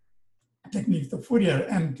 Techniques, the Fourier,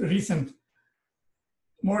 and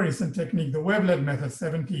more recent technique, the Wavelet method,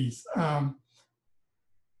 70s.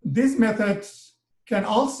 This method can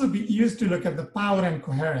also be used to look at the power and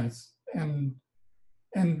coherence. And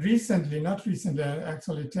recently, not recently,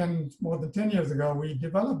 actually more than 10 years ago, we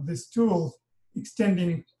developed this tool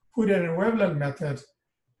extending Fourier and Wavelet method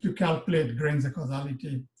to calculate grains of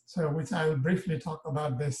causality. So which I will briefly talk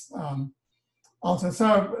about this also.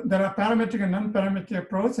 So there are parametric and non-parametric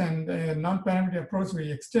approach, and a non-parametric approach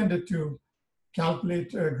we extended to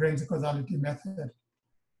calculate grains of causality method.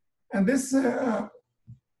 And this, the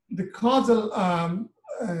causal,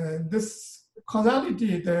 this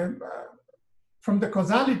causality, from the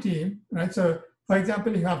causality, right? So for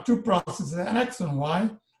example, you have two processes, an X and Y.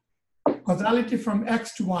 Causality from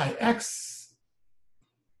X to Y. X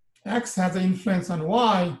has an influence on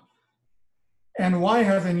Y, and Y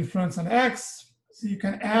has an influence on X. So you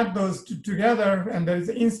can add those two together, and there is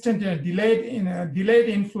an instantaneous delayed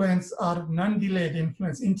influence or non-delayed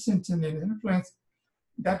influence, instantaneous influence.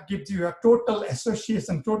 That gives you a total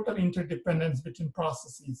association, total interdependence between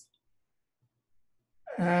processes.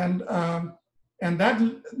 And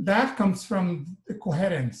that comes from the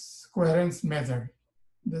coherence measure.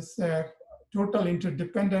 This total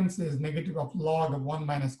interdependence is negative of log of 1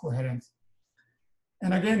 minus coherence.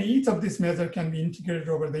 And again, each of these measures can be integrated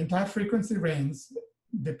over the entire frequency range,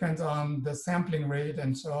 depends on the sampling rate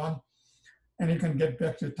and so on. And you can get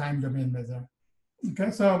back to time domain measure. Okay,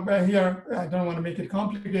 so here, I don't want to make it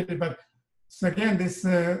complicated, but so again, this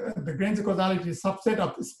the grains of causality is a subset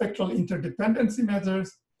of spectral interdependency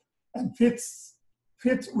measures and fits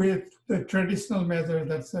with the traditional measure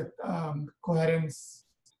that's a coherence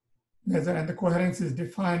measure, and the coherence is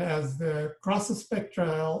defined as the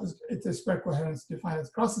cross-spectral, it's a square coherence defined as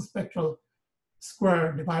cross-spectral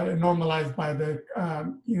square divided, normalized by the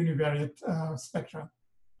univariate spectra.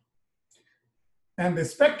 And the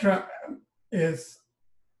spectra is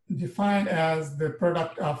defined as the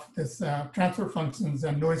product of this transfer functions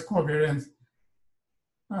and noise covariance.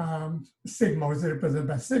 Sigma is represented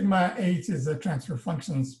by sigma, H is the transfer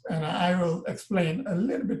functions. And I will explain a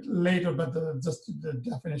little bit later, but just the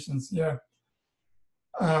definitions here.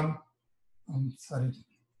 I'm sorry.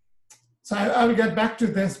 So I will get back to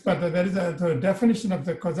this, but there is the definition of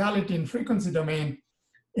the causality in frequency domain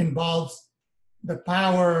involves the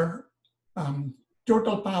power,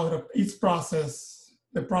 total power of each process,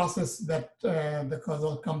 the process that the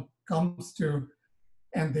causal comes to,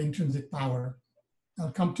 and the intrinsic power.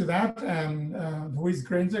 I'll come to that. And who is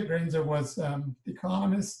Granger? Granger was the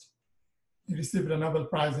economist He received a Nobel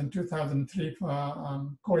Prize in 2003 for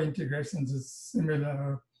co-integrations, a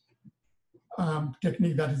similar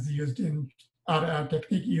technique that is used in,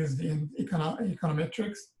 technique used in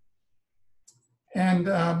econometrics. And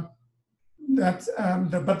but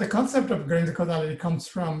the concept of grains of causality comes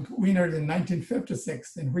from Wiener in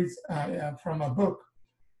 1956, in which from a book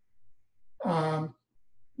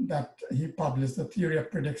that he published, The Theory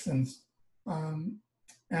of Predictions.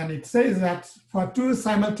 And it says that for two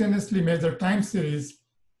simultaneously measured time series,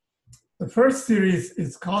 the first series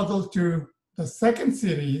is causal to the second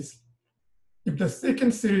series if the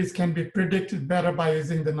second series can be predicted better by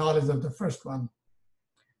using the knowledge of the first one.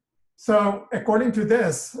 So according to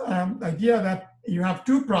this, the idea that you have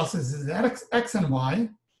two processes, X and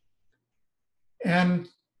Y, and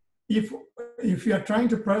if you are trying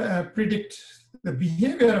to predict the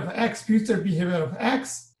behavior of X, future behavior of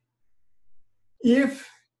X, if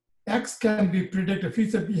X can be predicted,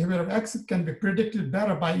 future behavior of X can be predicted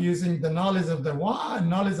better by using the knowledge of the Y,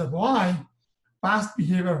 knowledge of Y, past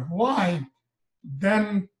behavior of Y,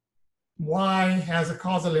 then Y has a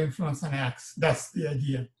causal influence on X. That's the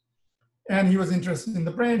idea. And he was interested in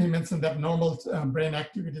the brain. He mentioned that normal brain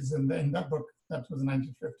activities in that book. That was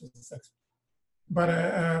 1956. But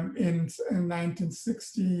in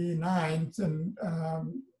 1969,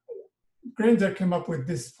 Granger came up with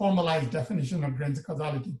this formalized definition of grains of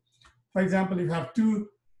causality. For example, you have two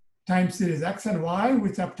time series, X and Y,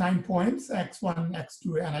 which have time points, X1,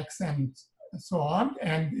 X2, and Xn, and so on,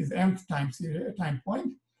 and is nth time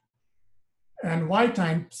point. And Y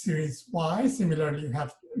time series Y, similarly, you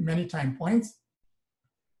have many time points.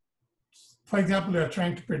 For example, we are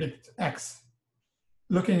trying to predict X,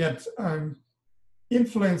 looking at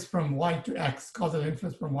influence from Y to X, causal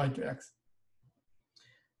influence from Y to X.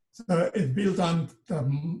 So it's built on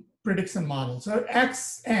the prediction model. So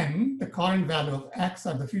Xn, the current value of X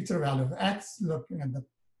or the future value of X, looking at the,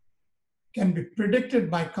 can be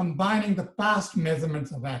predicted by combining the past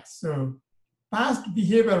measurements of X. So past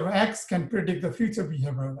behavior of X can predict the future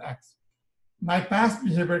behavior of X. My past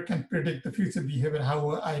behavior can predict the future behavior,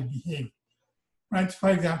 how I behave. Right?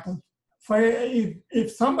 For example,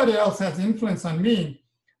 if somebody else has influence on me,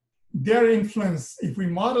 their influence, if we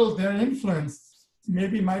model their influence,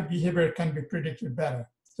 maybe my behavior can be predicted better.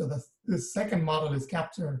 So the second model is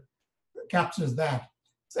captures that.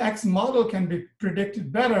 So X model can be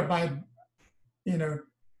predicted better by,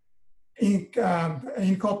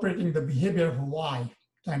 incorporating the behavior of Y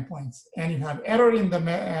time points. And you have error in the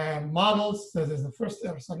models. So there's the first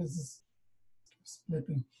error. So this is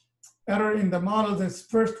splitting. Error in the models is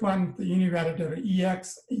first one, the univariate error,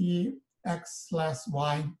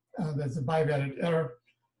 EX/Y. There's a bivariate error.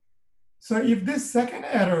 So if this second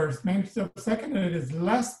error, magnitude of the second error is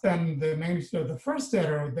less than the magnitude of the first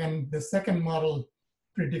error, then the second model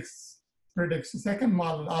predicts the second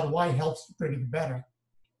model, or Y helps to predict better.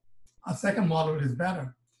 A second model is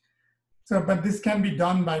better. So, but this can be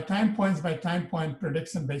done by time point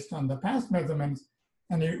prediction based on the past measurements,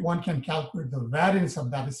 and one can calculate the variance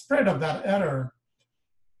of that, the spread of that error,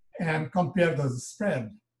 and compare those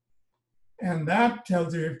spread. And that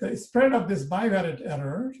tells you if the spread of this bivariate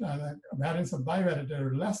error, the variance of bivariate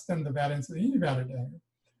error less than the variance of the univariate error,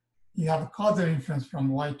 you have a causal influence from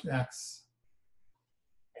Y to X.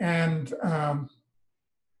 And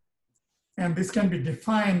this can be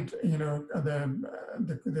defined,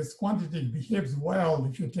 this quantity behaves well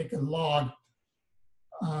if you take a log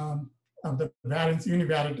of the variance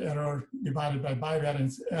univariate error divided by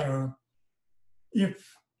bivariance error.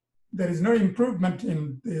 If there is no improvement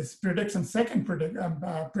in this prediction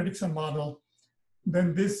model,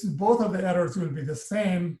 then both of the errors will be the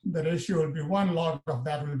same. The ratio will be 1 log of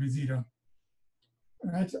that will be 0.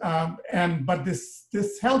 Right? But this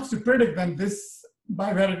helps to predict then this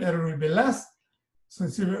bivariate error will be less. So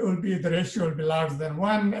the ratio will be larger than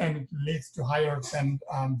 1, and it leads to higher than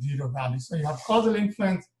 0 values. So you have causal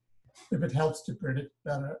influence if it helps to predict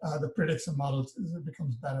better. The prediction model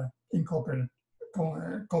becomes better incorporating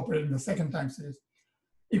the second time series.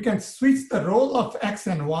 You can switch the role of X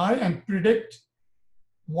and Y and predict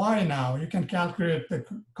Y now. You can calculate the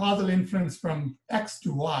causal influence from X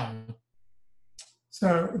to Y.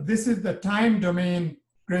 So this is the time domain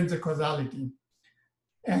Granger causality.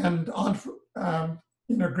 And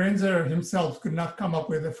Granger himself could not come up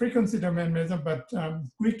with a frequency domain measure, but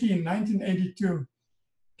Guicke in 1982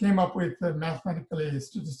 came up with a mathematically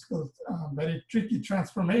statistical, very tricky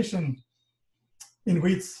transformation in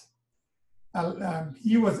which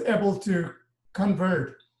he was able to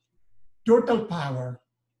convert total power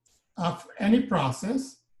of any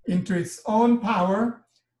process into its own power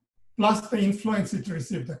plus the influence it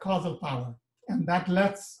received, the causal power. And that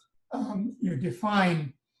lets you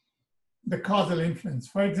define the causal influence.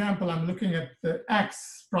 For example, I'm looking at the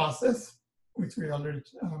X process, which we already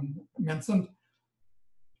mentioned.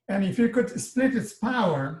 And if you could split its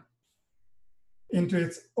power into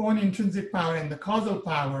its own intrinsic power and the causal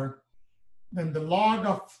power, then the log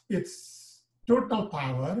of its total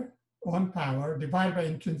power, own power, divided by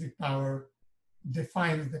intrinsic power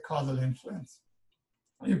defines the causal influence.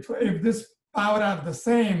 If this power are the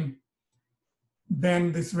same,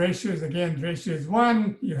 then this ratio is, again, ratio is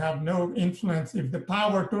 1, you have no influence. If the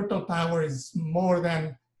power, total power is more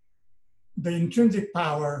than the intrinsic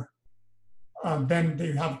power, then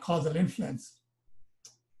you have causal influence.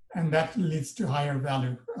 And that leads to higher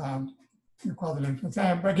value causal influence.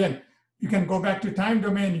 Again, you can go back to time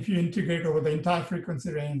domain if you integrate over the entire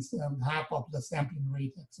frequency range, half of the sampling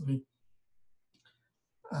rate actually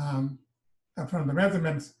from the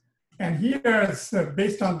measurements. And here it's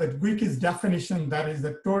based on the Guicki's definition, that is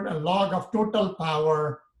the log of total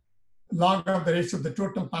power, log of the ratio of the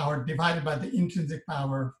total power divided by the intrinsic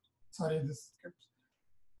power. Sorry, this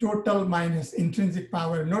total minus intrinsic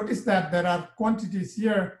power. Notice that there are quantities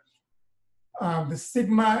here. The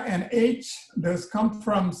sigma and h, those come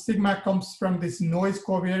from, sigma comes from this noise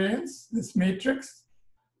covariance, this matrix.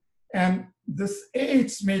 And this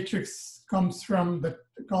h matrix comes from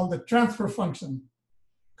called the transfer function.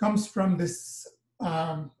 Comes from this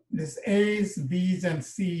A's, B's, and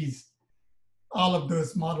C's, all of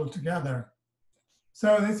those modeled together.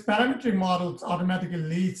 So this parametric model automatically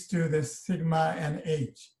leads to this sigma and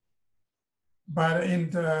h. But in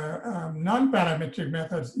the non-parametric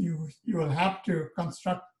methods, you will have to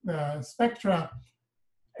construct the spectra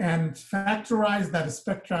and factorize that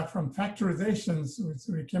spectra from factorizations, which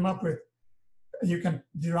we came up with. You can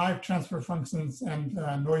derive transfer functions and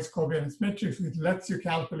noise covariance matrix, which lets you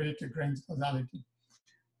calculate the grains causality.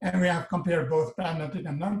 And we have compared both parametric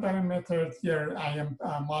and non-parametric methods. Here I am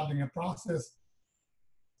modeling a process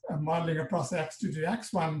X2 to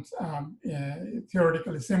X1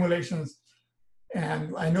 theoretically simulations.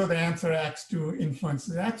 And I know the answer X2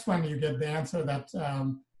 influences X1. You get the answer that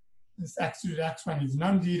this X2 to X1 is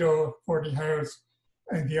non-zero, 40 hertz.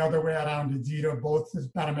 And the other way around is zero, both is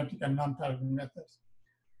parametric and non-parametric methods.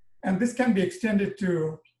 And this can be extended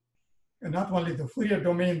to not only the Fourier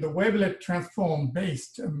domain, the wavelet transform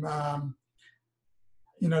based,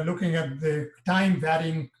 looking at the time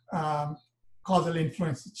varying causal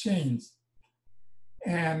influence change.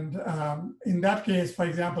 And in that case, for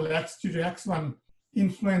example, X2 to X1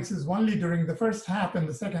 influences only during the first half and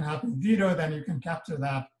the second half is zero, then you can capture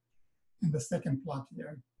that in the second plot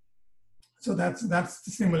here. So that's the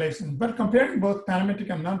simulation. But comparing both parametric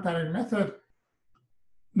and non-parametric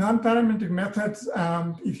methods,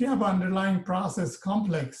 if you have underlying process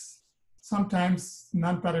complex, sometimes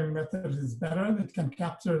non-parametric method is better. It can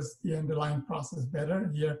capture the underlying process better.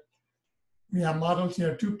 Here we have modeled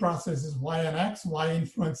here two processes, Y and X. Y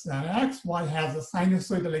influences on X. Y has a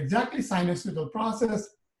sinusoidal, exactly sinusoidal process,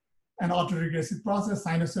 an autoregressive process.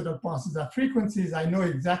 Sinusoidal processes are frequencies. I know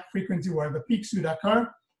exact frequency where the peaks should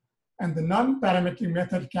occur. And the non-parametric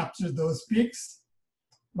method captures those peaks,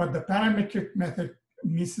 but the parametric method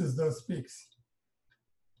misses those peaks.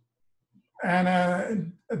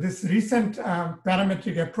 And this recent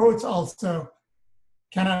parametric approach also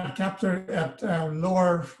cannot capture at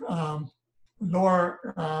lower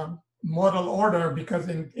model order, because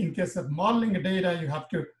in case of modeling data, you have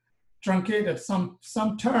to truncate at some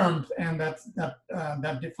terms, and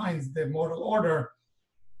that defines the model order.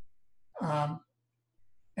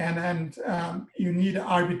 And you need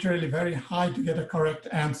arbitrarily very high to get a correct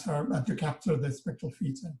answer to capture the spectral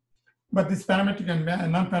feature. But this parametric and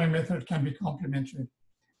non-parametric method can be complementary.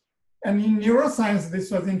 And in neuroscience, this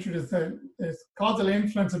was introduced as causal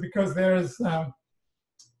influence because there is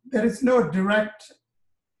no direct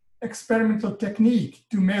experimental technique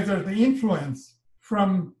to measure the influence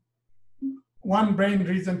from one brain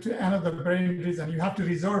region to another brain region. You have to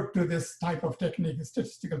resort to this type of technique, a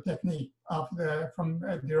statistical technique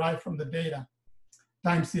derived from the data,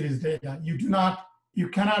 time series data. You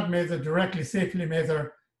cannot directly, safely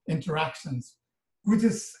measure interactions, which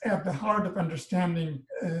is at the heart of understanding,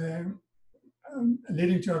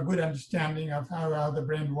 leading to a good understanding of how the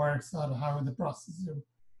brain works or how the processes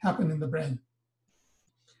happen in the brain.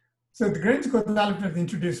 So the grains causality was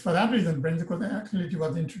introduced for that reason. Grains causality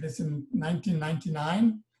was introduced in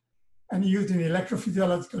 1999 and used in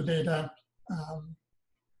electrophysiological data,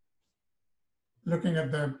 looking at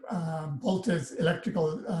the voltage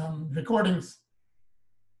electrical recordings.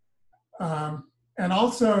 And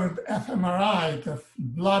also the fMRI, the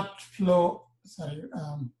blood flow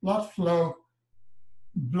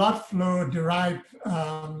derived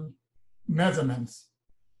measurements.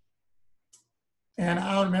 And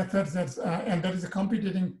our methods, and there is a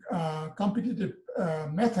competitive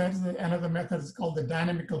methods. Another method is called the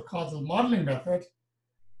dynamical causal modeling method,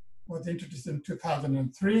 was introduced in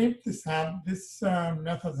 2003. This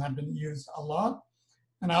methods have been used a lot.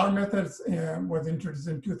 And our methods was introduced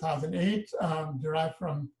in 2008, derived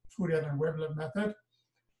from Fourier and Veblen method.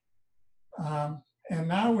 And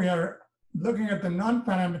now we are looking at the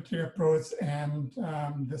non-parametric approach, and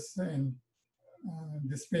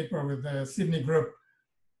this paper with the Sydney group,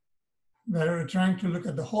 they're trying to look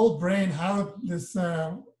at the whole brain, how this,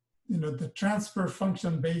 the transfer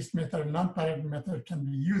function based method, non-parametric method can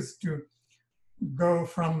be used to go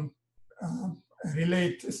from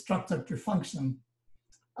relate structure to function.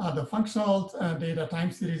 The functional data,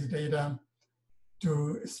 time series data,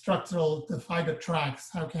 to structural, the fiber tracks,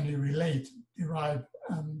 how can you relate, derive,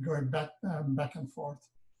 going back and forth.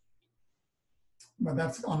 But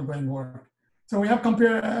that's ongoing work. So we have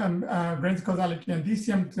compared grains causality and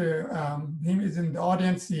DCM to, him is in the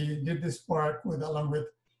audience. He did this work along with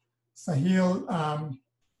Sahil,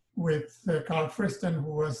 with Carl Friston,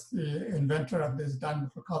 who was the inventor of this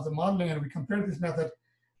dynamical causal modeling. And we compared this method.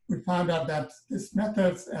 We found out that these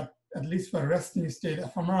methods, at least for resting state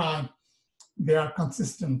fMRI, they are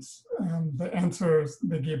consistent. The answers,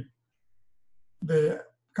 they give the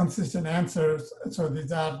consistent answers. So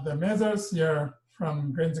these are the measures here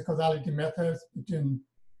from grains of causality methods between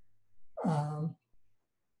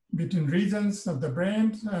regions of the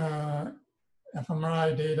brain,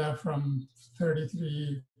 fMRI data from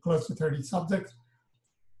 33, close to 30 subjects,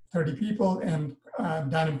 30 people, and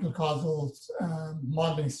dynamical causal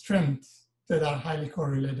modeling strengths that are highly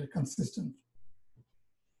correlated, consistent.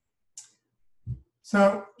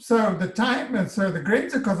 So the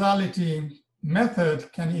grains of causality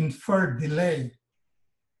method can infer delay.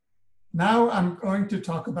 Now I'm going to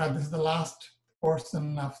talk about, this is the last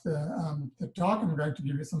portion of the talk. I'm going to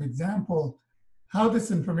give you some example how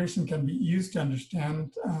this information can be used to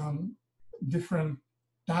understand different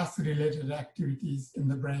task-related activities in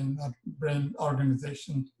the brain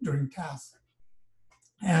organization during tasks,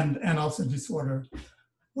 and also disorder.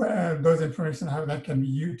 Those information, how that can be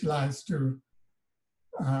utilized to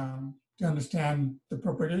understand the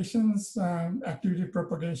propagations, activity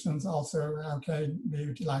propagations, also how can be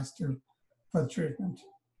utilized for treatment.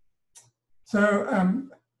 So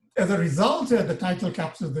as a result, the title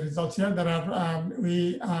captures the results here. That are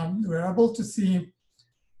we were able to see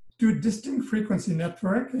two distinct frequency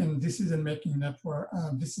network and decision-making network,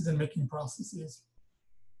 decision-making processes.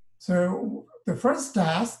 So the first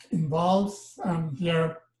task involves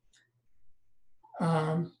here,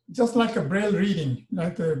 just like a Braille reading,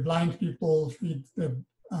 right? The blind people read the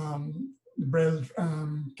Braille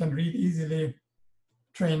can read easily.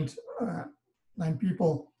 Trained blind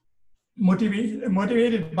people,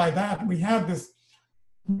 motivated by that, we have this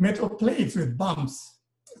metal plates with bumps.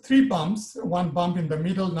 3 bumps, 1 bump in the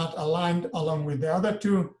middle, not aligned along with the other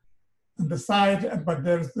 2 on the side, but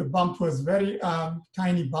the bump was very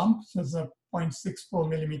tiny bump, so it's a 0.64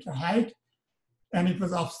 millimeter height, and it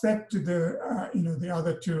was offset to the the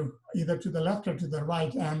other 2, either to the left or to the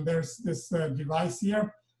right. And there's this device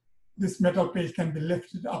here. This metal plate can be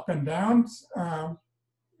lifted up and down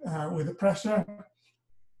with the pressure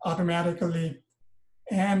automatically,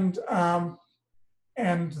 and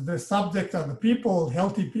the subject of the people,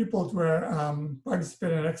 healthy people, were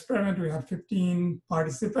participating in an experiment. We had 15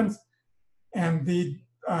 participants, and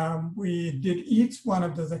we did each one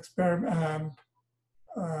of those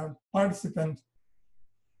participant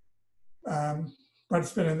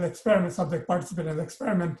in the experiment, subject participated in the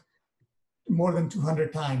experiment more than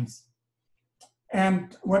 200 times.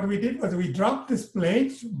 And what we did was we dropped this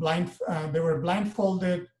plate, they were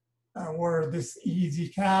blindfolded, wore this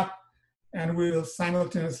EEG cap, and we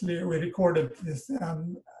recorded this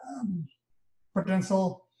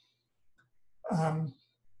potential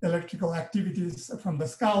electrical activities from the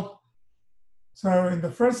scalp. So in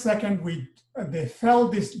the first second, they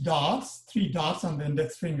felt these dots, 3 dots on the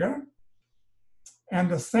index finger. And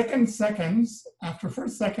the after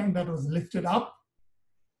first second, that was lifted up.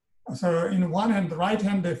 So in one hand, the right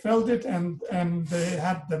hand, they felt it, and they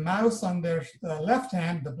had the mouse on their left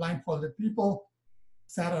hand. The blindfolded people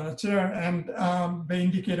sat on a chair, and they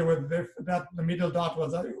indicated whether the middle dot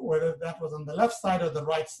was whether that was on the left side or the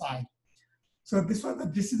right side. So this was the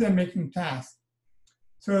decision-making task.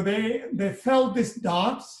 So they felt this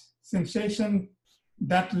dot sensation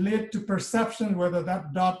that led to perception whether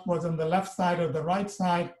that dot was on the left side or the right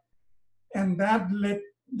side, and that led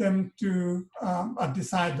them to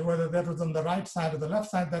decide whether that was on the right side or the left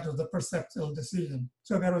side. That was the perceptual decision.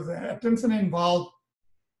 So there was attention involved,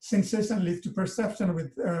 sensation leads to perception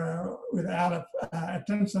with added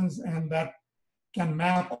attentions, and that can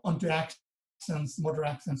map onto actions, motor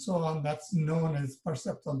actions, so on. That's known as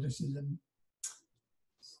perceptual decision.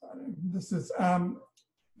 Sorry, this is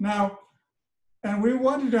now, and we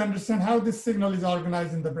wanted to understand how this signal is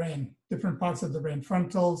organized in the brain, different parts of the brain,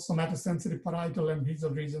 frontal, somatosensory, parietal, and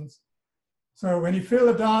visual regions. So when you feel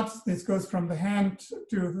the dots, this goes from the hand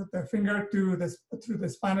to the finger to this, through the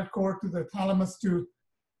spinal cord to the thalamus to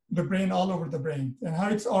the brain, all over the brain. And how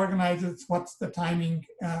it's organized, it's what's the timing,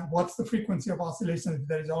 what's the frequency of oscillation if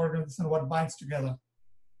there is organs, and what binds together.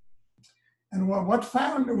 And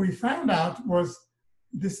we found out was,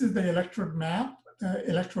 this is the electrode map,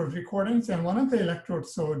 electrode recordings, and one of the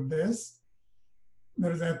electrodes showed this.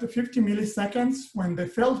 There is at the 50 milliseconds when they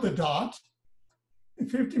felt the dot, in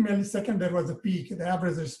 50 milliseconds there was a peak, the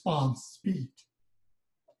average response peaked.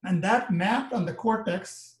 And that mapped on the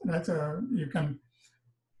cortex, that's you can,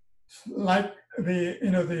 like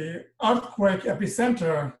the earthquake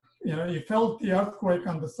epicenter, you felt the earthquake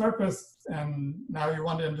on the surface, and now you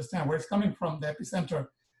want to understand where it's coming from, the epicenter.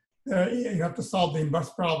 You have to solve the inverse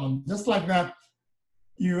problem. Just like that,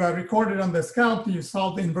 you are recorded on the scalp, you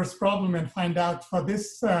solve the inverse problem and find out for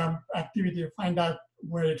this activity, you find out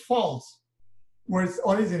where it falls, where it's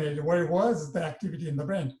originated, where it was the activity in the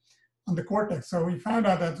brain, on the cortex. So we found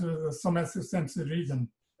out that it was the somatosensory region,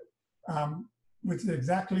 which is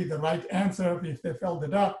exactly the right answer if they felt the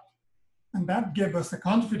dot. And that gave us the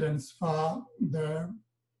confidence for the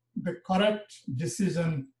correct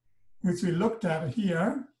decision, which we looked at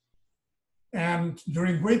here, and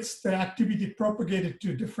during which the activity propagated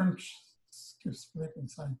to different,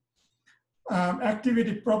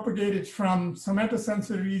 activity propagated from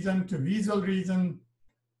somatosensory region to visual region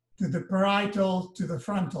to the parietal to the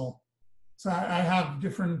frontal. So I have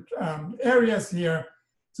different areas here.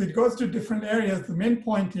 So it goes to different areas. The main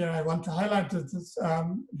point here I want to highlight is this,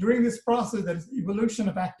 during this process, there is evolution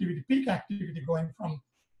of activity, peak activity going from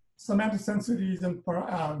somatosensory region,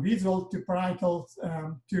 visual to parietal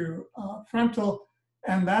to frontal,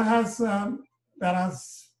 and that has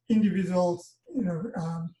individuals,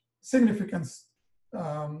 significance.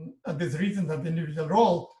 These regions have the individual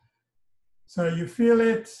role. So you feel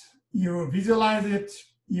it, you visualize it,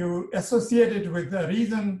 you associate it with the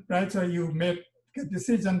reason, right? So you make a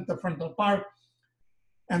decision, the frontal part,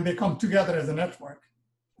 and they come together as a network,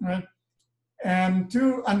 right? And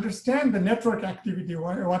to understand the network activity,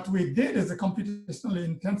 what we did is a computationally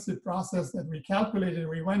intensive process that we calculated.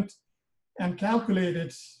 We went and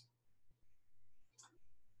calculated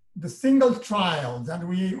the single trial that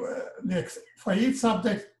for each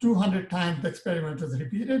subject, 200 times the experiment was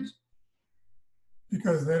repeated,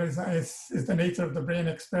 because there is the nature of the brain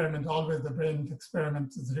experiment. Always the brain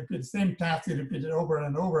experiment is repeated, same task is repeated over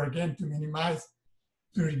and over again to minimize,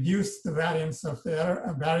 to reduce the variance of the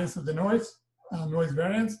error, variance of the noise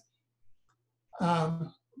variance.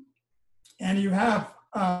 And you have,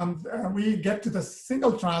 we get to the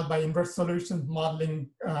single trial by inverse solutions modeling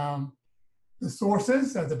the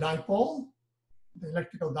sources as a dipole, the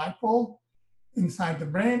electrical dipole inside the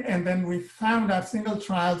brain. And then we found out single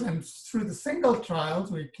trials, and through the single trials,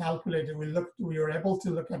 we calculated, we were able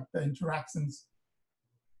to look at the interactions.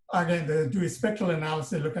 Again, do a spectral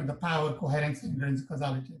analysis, look at the power, coherence, and range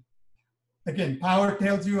causality. Again, power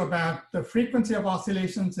tells you about the frequency of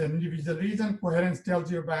oscillations in individual region. Coherence tells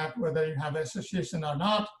you about whether you have association or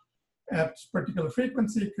not at particular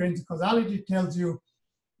frequency. Range causality tells you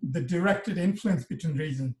the directed influence between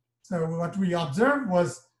regions. So what we observed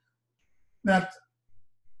was that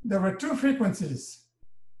there were two frequencies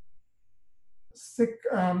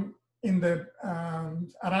in the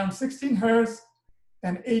around 16 hertz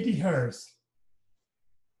and 80 hertz.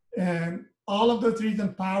 And all of those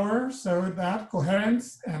region power showed that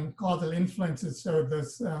coherence and causal influences showed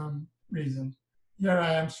this region. Here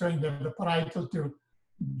I am showing that the parietal to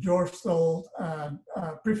dorsal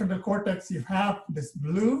prefrontal cortex, you have this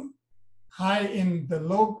blue, high in the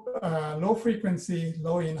low frequency,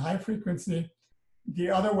 low in high frequency. The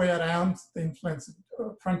other way around, the influence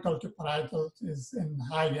frontal to parietal is in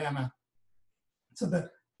high gamma. So there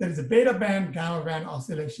is a beta band, gamma band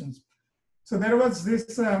oscillations. So there was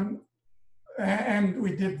this, and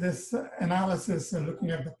we did this analysis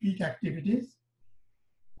looking at the peak activities.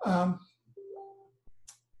 How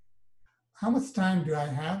much time do I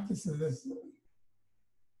have? This is this.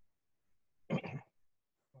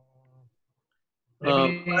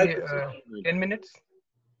 Maybe 10 minutes?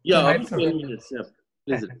 Yeah, up to 10 minutes, yeah.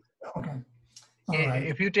 Please. Okay. All right.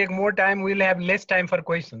 If you take more time, we'll have less time for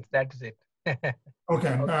questions. That's it.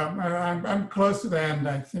 Okay. I'm close to the end.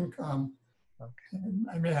 I think Okay.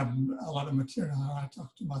 I may have a lot of material. I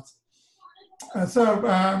talk too much.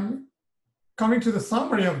 Coming to the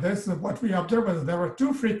summary of this, what we observed was there were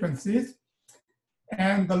two frequencies.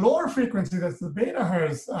 And the lower frequency, that's the beta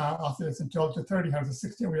hertz oscillation, 12 to 30 hertz,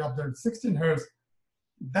 16, we observed 16 hertz.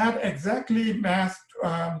 That exactly masked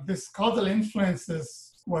this causal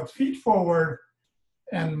influences what feed forward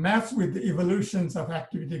and matched with the evolutions of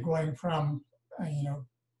activity going from,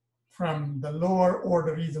 from the lower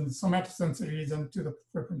order region, somatosensory region, to the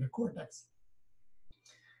prefrontal cortex.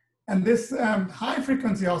 And this high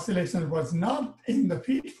frequency oscillation was not in the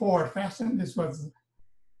feed forward fashion. This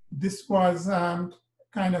was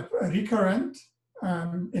kind of recurrent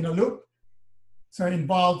in a loop. So it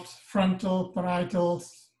involved frontal, parietal,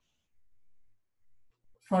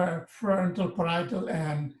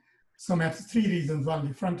 and three regions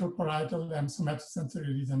only, frontal, parietal, and somatosensory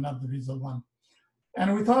region, not the visual one.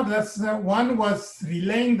 And we thought that one was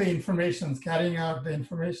relaying the information, carrying out the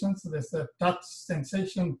information. So there's a touch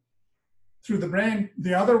sensation through the brain.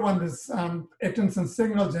 The other one is attention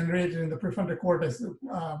signal generated in the prefrontal cortex,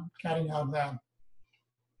 carrying out that.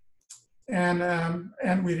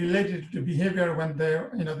 And we related it to behavior when there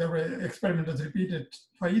were experiments repeated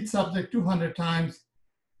for each subject 200 times,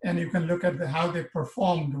 and you can look at how they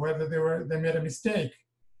performed, whether they made a mistake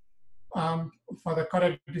for the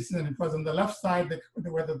correct decision. It was on the left side,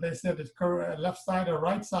 whether they said it's left side or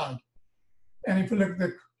right side. And if you look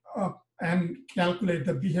and calculate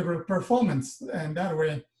the behavioral performance in that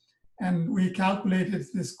way, and we calculated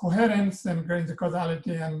this coherence and grains of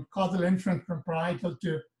causality and causal inference from parietal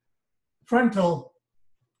to frontal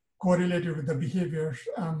correlated with the behavior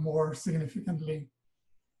more significantly.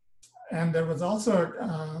 And there was also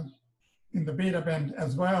in the beta band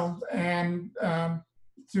as well. And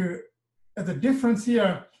the difference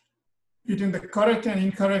here between the correct and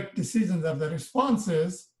incorrect decisions of the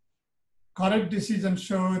responses, correct decision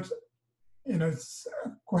showed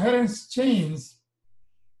coherence change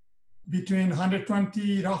between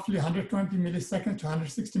roughly 120 milliseconds to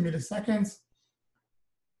 160 milliseconds,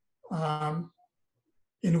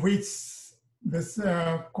 in which this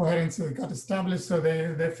coherence got established. So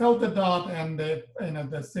they felt the dot, and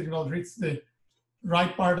the signal reached the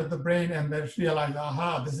right part of the brain, and they realized,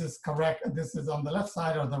 aha, this is correct. This is on the left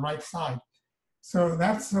side or the right side. So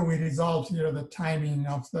that's how we resolved here the timing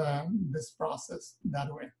of this process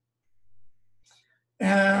that way.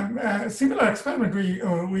 A similar experiment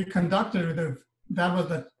we conducted that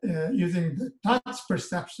was using the touch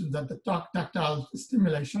perceptions at the tactile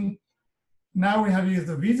stimulation. Now we have used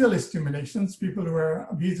the visual stimulations, people who were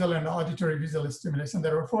visual and auditory visual stimulation.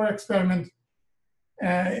 There were 4 experiments.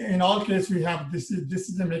 In all cases, we have this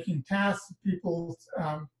decision-making tasks. People's,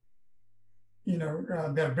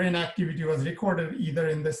 their brain activity was recorded either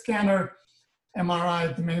in the scanner,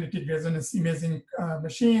 MRI, the magnetic resonance imaging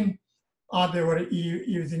machine, or they were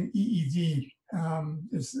using EEG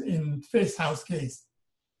in face house case.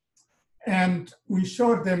 And we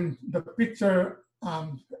showed them the picture,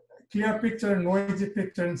 clear picture, noisy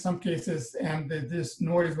picture in some cases, and this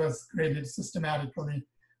noise was graded systematically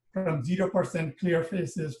from 0% clear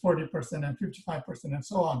faces, 40%, and 55%, and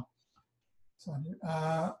so on.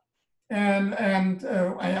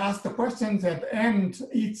 I asked the questions at the end.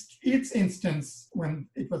 Each instance, when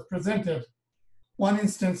it was presented, one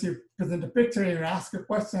instance you present a picture, you ask a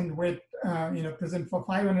question, wait, present for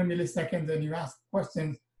 500 milliseconds, and you ask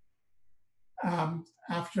questions.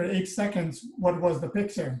 After 8 seconds, what was the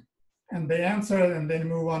picture? And they answered, and then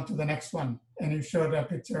move on to the next one. And you showed a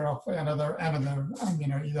picture of another,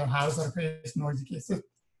 either house or face, noisy cases.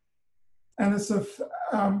 And so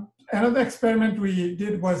another experiment we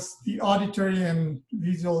did was the auditory and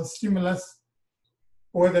visual stimulus,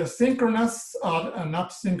 whether synchronous or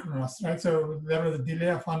not synchronous, right? So there was a delay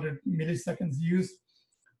of 100 milliseconds used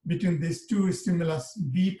between these two stimulus,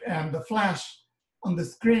 beep and the flash on the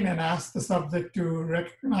screen, and asked the subject to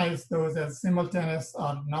recognize those as simultaneous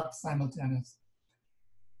or not simultaneous.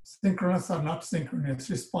 Synchronous or not synchronous,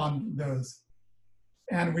 respond those.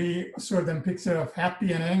 And we showed them picture of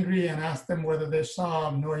happy and angry and asked them whether they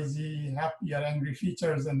saw noisy, happy or angry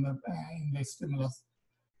features in the stimulus.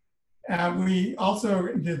 We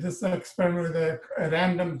also did this experiment with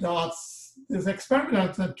random dots. This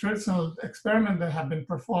experiment is a traditional experiment that have been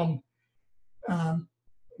performed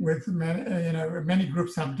with many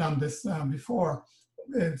groups have done this before.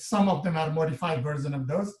 Some of them are modified version of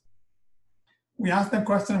those. We asked them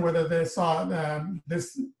question whether they saw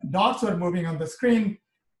this dots were moving on the screen.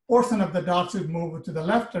 Portion of the dots would move to the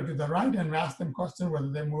left or to the right, and we asked them question whether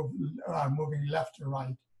they are moving left or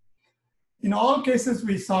right. In all cases,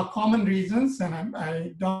 we saw common reasons, and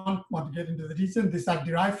I don't want to get into the reason. These are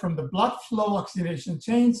derived from the blood flow oxygenation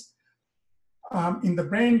change in the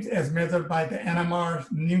brain as measured by the NMR,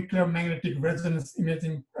 nuclear magnetic resonance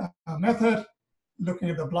imaging method, looking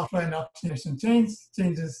at the blood flow and oxygenation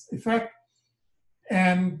changes effect.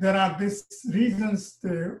 And there are these reasons,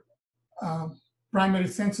 the primary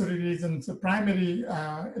sensory reasons, the primary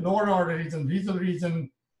lower order reason, visual reason,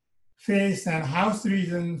 face and house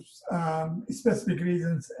reasons, specific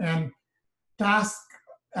reasons, and task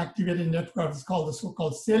activating network is called the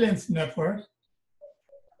so-called salience network.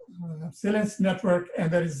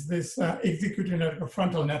 And there is this executive network,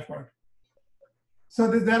 frontal network. So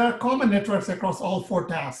there are common networks across all 4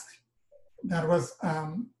 tasks. That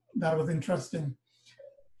was interesting.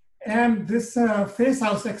 And this face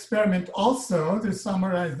house experiment also, to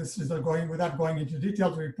summarize this result without going into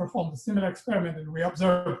details, we performed a similar experiment and we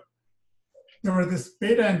observed there were this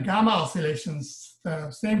beta and gamma oscillations,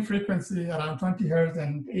 the same frequency around 20 hertz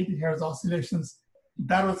and 80 hertz oscillations,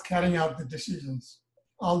 that was carrying out the decisions.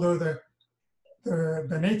 Although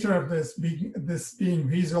the nature of this being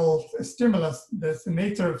visual stimulus, the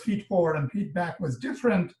nature of feed forward and feedback was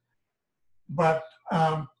different, but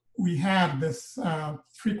we had this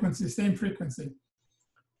same frequency.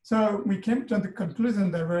 So we came to the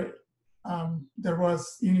conclusion that there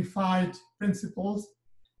was unified principles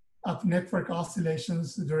of network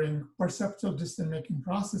oscillations during perceptual decision-making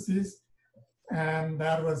processes, and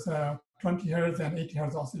that was 20 hertz and 80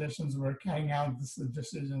 hertz oscillations were carrying out this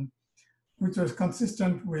decision, which was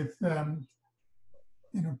consistent with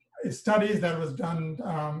studies that was done,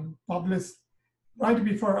 published right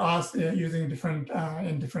before us using different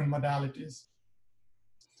modalities.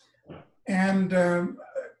 And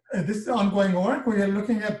this is ongoing work. We are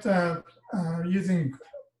looking at using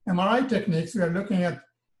MRI techniques. We are looking at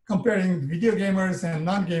comparing video gamers and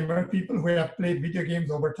non-gamer, people who have played video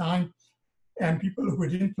games over time and people who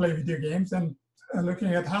didn't play video games, and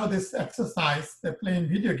looking at how this exercise, they're playing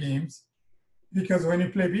video games, because when you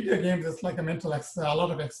play video games, it's like a mental exercise, a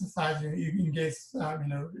lot of exercise, you engage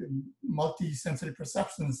in multi-sensory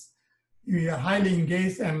perceptions. You are highly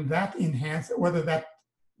engaged, and that enhances, whether that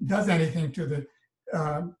does anything to the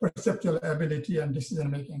perceptual ability and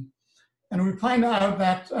decision-making. And we find out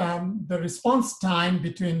that the response time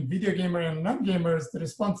between video gamer and non-gamers, the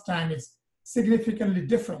response time is significantly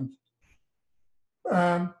different.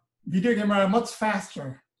 Video gamers are much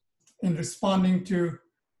faster in responding to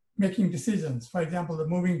making decisions. For example, the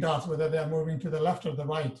moving dots, whether they are moving to the left or the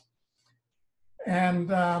right. And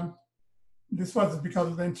this was because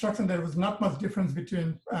of the instruction. There was not much difference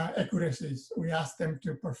between accuracies. We asked them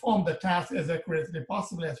to perform the task as accurately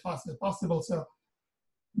possible, as fast as possible. So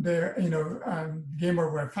the gamer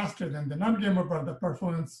were faster than the non-gamer, but the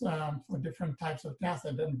performance for different types of tasks,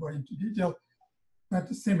 I didn't go into detail, but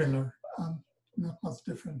similar, not much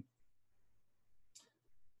different.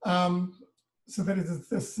 So there is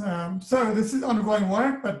this. So this is ongoing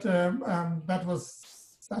work, but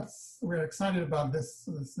we're excited about this.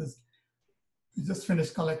 So this is, we just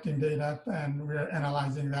finished collecting data and we're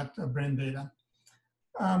analyzing that brain data.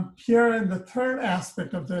 Here in the third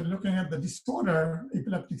aspect of looking at the disorder,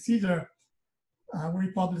 epileptic seizure,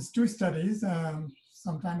 we published 2 studies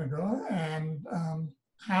some time ago, and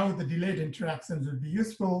how the delayed interactions would be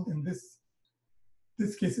useful in this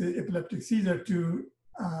case, epileptic seizure, to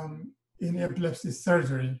in epilepsy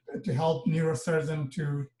surgery, to help neurosurgeon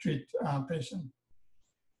to treat patient.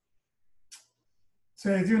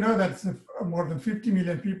 So as you know, that more than 50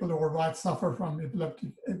 million people worldwide suffer from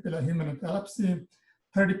human epilepsy.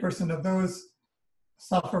 30% of those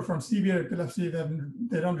suffer from severe epilepsy, then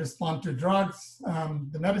they don't respond to drugs,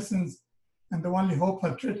 the medicines, and the only hope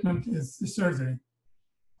for treatment is surgery.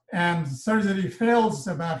 And surgery fails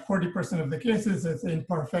about 40% of the cases. It's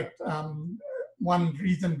imperfect. One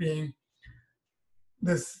reason being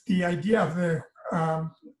the idea of the,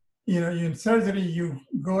 in surgery, you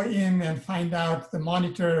go in and find out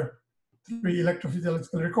monitor through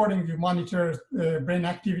electrophysiological recording, you monitor the brain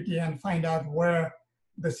activity and find out where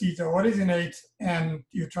the seizure originates, and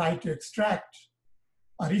you try to extract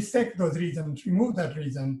or resect those regions, remove that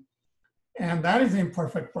region. And that is an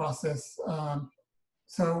imperfect process.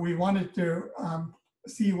 So we wanted to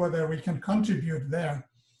see whether we can contribute there.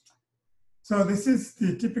 So this is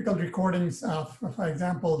the typical recordings of, for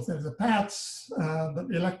example, there's a patch, the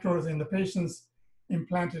electrodes in the patients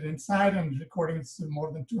implanted inside, and recordings,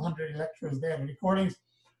 more than 200 electrodes there, recordings.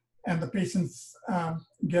 And the patients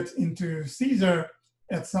get into seizure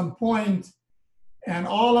at some point, and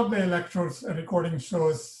all of the electrodes recording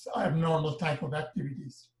shows abnormal type of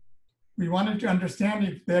activities, we wanted to understand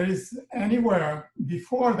if there is anywhere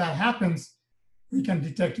before that happens, we can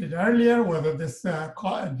detect it earlier, whether this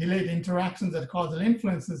delayed interactions and causal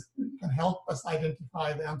influences can help us identify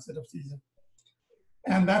the onset of seizure.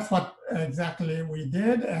 And that's what exactly we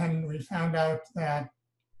did. And we found out that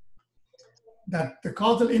the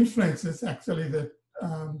causal influences, actually the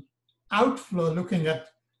outflow, looking at,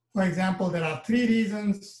 for example, there are 3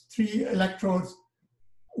 reasons, 3 electrodes.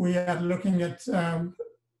 We are looking at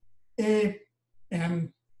A and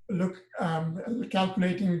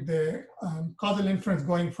calculating the causal inference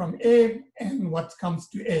going from A and what comes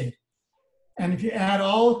to A. And if you add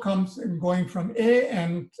all comes going from A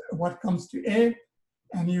and what comes to A,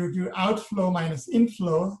 and you do outflow minus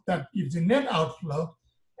inflow, that gives you net outflow.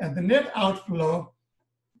 And the net outflow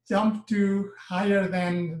jumped to higher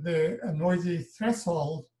than the noisy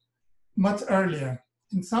threshold much earlier.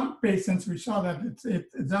 In some patients, we saw that it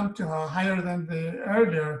jumped to higher than the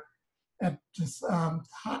earlier at just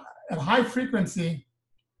at high frequency,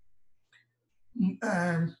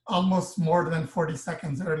 almost more than 40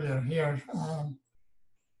 seconds earlier here.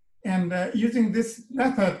 And using this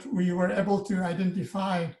method, we were able to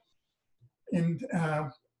identify in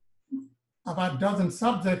about a dozen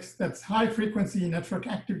subjects that's high frequency network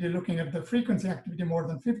activity, looking at the frequency activity more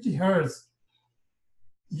than 50 hertz.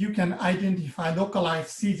 You can identify localized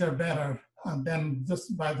seizure better than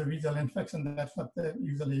just by the visual infection. That's what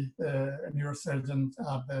usually the neurosurgeons,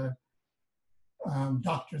 the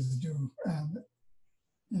doctors do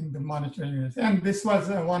in the monitoring units. And this was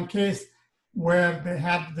one case where they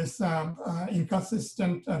had this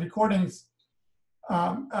inconsistent recordings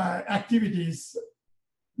activities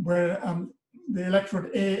where the electrode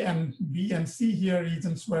A and B and C here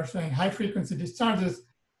regions were showing high frequency discharges,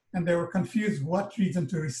 and they were confused what region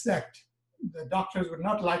to resect. The doctors would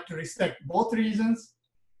not like to resect both regions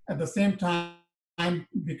at the same time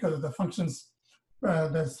because of the functions,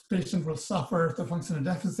 the patient will suffer the functional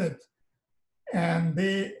deficit. And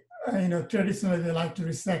they, traditionally they like to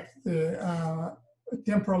resect the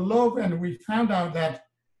temporal lobe, and we found out that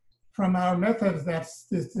from our methods that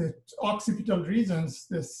the occipital regions,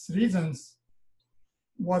 this regions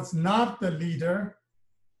was not the leader.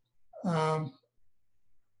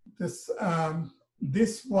 This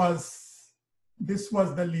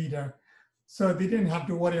was the leader. So they didn't have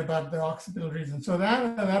to worry about the occipital region. So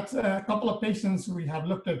that's a couple of patients we have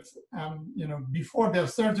looked at, before their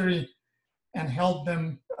surgery and helped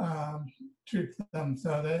them treat them.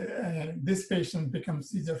 So this patient becomes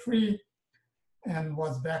seizure-free and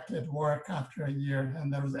was back at work after a year,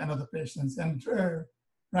 and there was another patient. And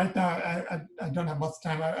right now, I don't have much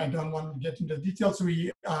time. I don't want to get into details.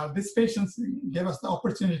 This patient gave us the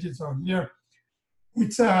opportunity, so here,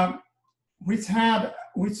 which had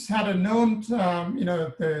a known,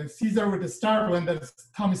 the seizure would start when the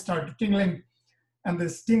thumb started tingling, and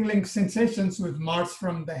this tingling sensations would march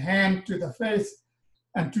from the hand to the face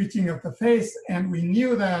and twitching of the face. And we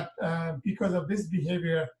knew that because of this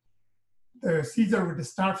behavior, the seizure would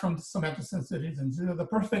start from the somatosensory regions. The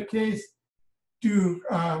perfect case to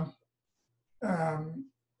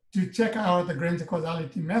check out the Grange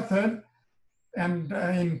causality method. And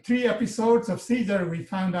in 3 episodes of seizure, we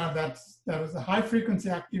found out that there was a high frequency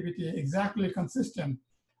activity exactly consistent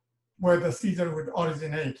where the seizure would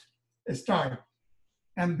originate, start.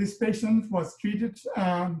 And this patient was treated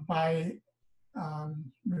by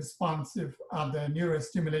responsive the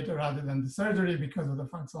neurostimulator rather than the surgery because of the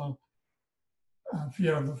functional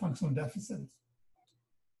fear of the functional deficit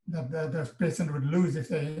that the patient would lose if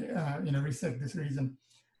they resect this region.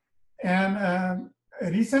 And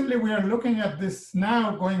recently we are looking at this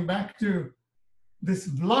now, going back to this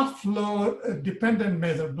blood flow dependent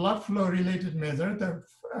measure, blood flow related measure, the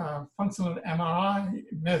functional MRI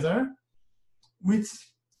measure, which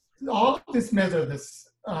all of this measure, this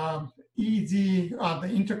EEG, the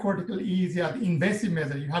intercortical EEG, or the invasive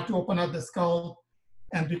measure, you have to open up the skull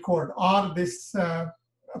and record. Or this,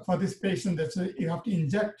 for this patient, you have to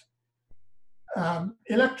inject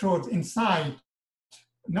electrodes inside,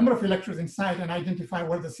 number of electrodes inside, and identify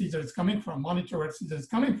where the seizure is coming from, monitor where the seizure is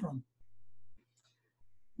coming from.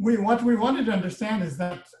 What we wanted to understand is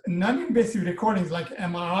that non-invasive recordings like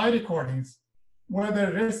MRI recordings, where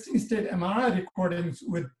the resting state MRI recordings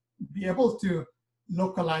would be able to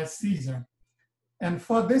localize seizure. And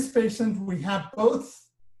for this patient, we have both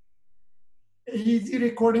EEG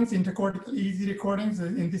recordings, intercortical EEG recordings,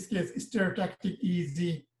 in this case, stereotactic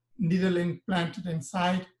EEG, needle implanted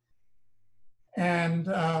inside, and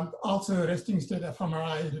also resting state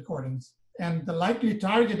fMRI recordings. And the likely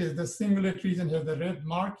target is the cingulate region here, the red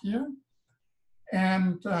mark here.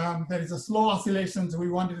 and there is a slow oscillations. We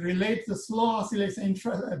want to relate the slow oscillation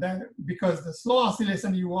because the slow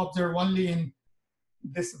oscillation you observe only in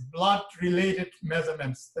this blood-related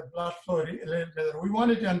measurements, the blood flow-related measurements. We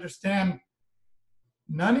wanted to understand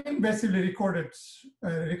non-invasively recorded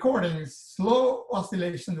recordings, slow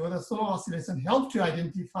oscillations, whether slow oscillation help to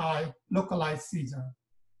identify localized seizure.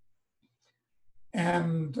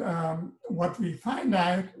 And what we find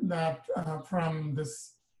out that from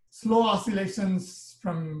this slow oscillations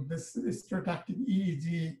from this stereotactic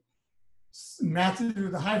EEG matches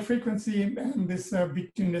with the high frequency and this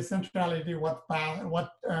between the centrality, what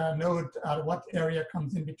node or what area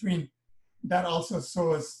comes in between. That also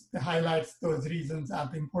shows, highlights those reasons are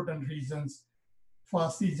the important reasons for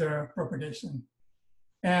seizure propagation.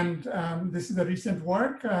 And this is a recent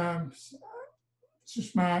work.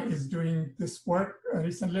 Sushma is doing this work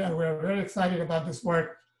recently, and we're very excited about this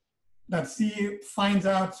work that she finds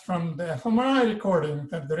out from the fMRI recording,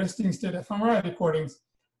 that the resting state fMRI recordings,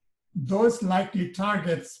 those likely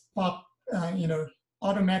targets pop,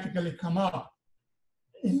 automatically come up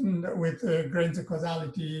with grains of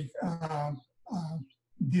causality,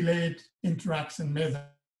 delayed interaction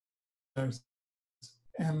measures.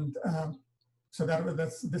 And so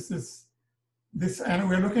this, and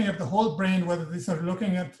we're looking at the whole brain, whether these are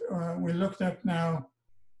looking at, we looked at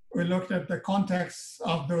the context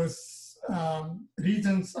of those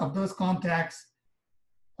regions of those contacts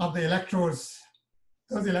of the electrodes,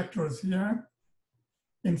 those electrodes here,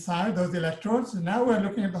 inside those electrodes. And now we're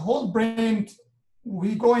looking at the whole brain.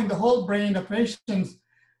 We go in the whole brain of patients,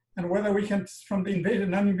 and whether we can, from the invasive,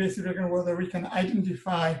 non-invasive record, whether we can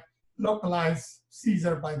identify localized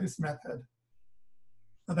seizure by this method.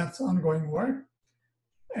 So that's ongoing work.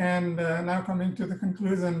 And now coming to the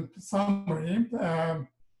conclusion summary.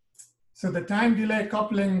 So the time delay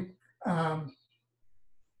coupling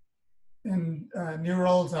in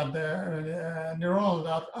neurals are the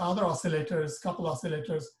other oscillators, couple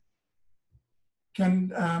oscillators,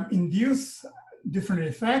 can induce different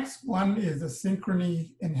effects. One is the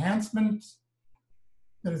synchrony enhancement.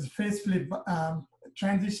 There is phase flip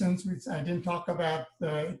transitions, which I didn't talk about.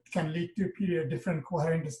 It can lead to a period of different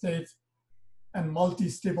coherent states and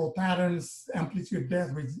multi-stable patterns, amplitude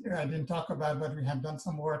death, which I didn't talk about, but we have done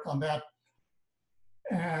some work on that.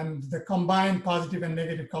 And the combined positive and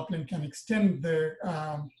negative coupling can extend the,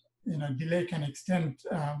 delay can extend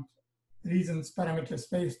reasons, parameter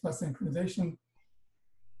space plus synchronization.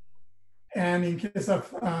 And in case of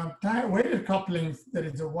weighted couplings, there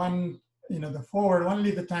is a one, the forward,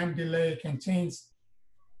 only the time delay can change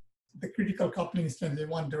the critical coupling strength in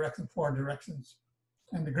one direction, forward directions.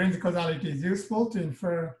 And the grains of causality is useful to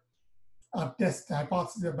infer or test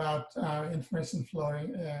hypotheses about information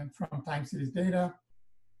flowing from time series data.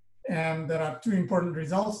 And there are two important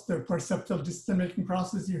results. The perceptual decision-making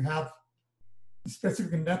process, you have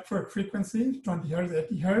specific network frequency, 20 hertz,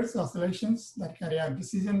 80 hertz oscillations that carry out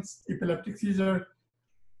decisions. Epileptic seizure,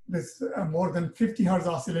 there's more than 50 hertz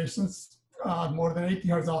oscillations, more than 80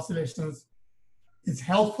 hertz oscillations is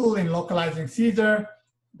helpful in localizing seizure.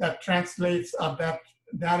 That translates that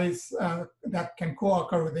can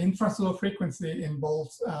co-occur with the infraslow frequency in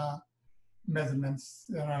both measurements.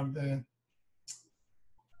 There are the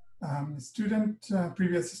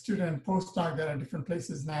previous student, postdoc, there are different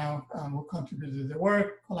places now who contributed to the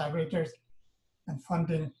work, collaborators, and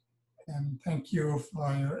funding. And thank you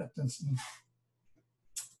for your attention.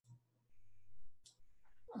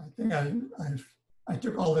 I think I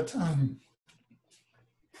took all the time.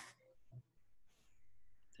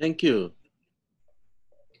 Thank you.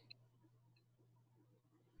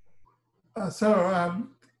 Is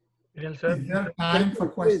there time for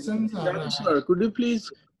questions? Sir, could you please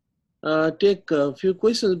take a few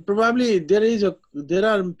questions? Probably there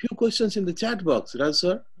are a few questions in the chat box, right,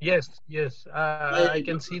 sir? Yes, I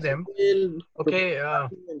can see them. Okay.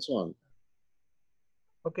 And so on.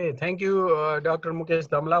 Okay, thank you, Dr. Mukesh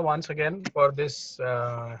Dhamala, once again for this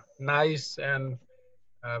nice and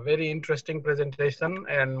very interesting presentation,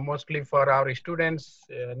 and mostly for our students,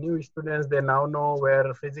 new students, they now know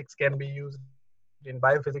where physics can be used in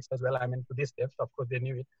biophysics as well. I mean, to this steps, of course, they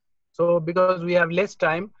knew it. So because we have less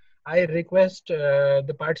time, I request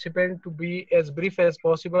the participant to be as brief as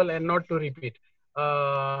possible and not to repeat.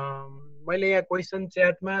 मैले यहाँ question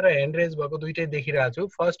च्याटमा र hand raise भएको दुईटै देखिरहेको छु.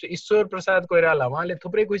 First ईश्वर प्रसाद कोइराला, उहाँले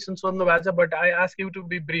थुप्रै question सोध्नु भएको छ, but I ask you to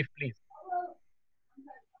be brief please.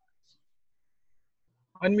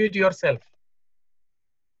 Unmute yourself.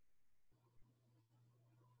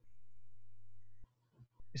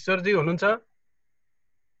 Ishwarji हुनुहुन्छ?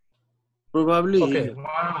 Probably. Okay.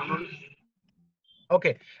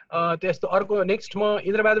 ओके त्यस्तो अर्को नेक्स्ट म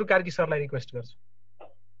इन्द्रबहादुर कार्की सरलाई रिक्वेस्ट गर्छु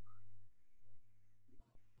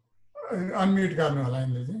अनम्युट गर्नु होला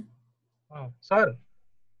यिनले चाहिँ सर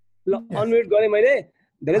ल अनम्युट गरेँ मैले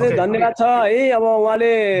धेरै धेरै धन्यवाद छ है अब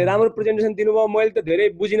उहाँले राम्रो प्रेजेन्टेसन दिनुभयो मैले त धेरै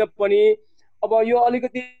बुझिन पनि अब यो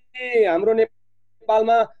अलिकति हाम्रो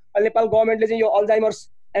नेपालमा नेपाल गभर्नमेन्टले चाहिँ यो अल्जाइमर्स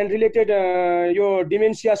एन्ड रिलेटेड यो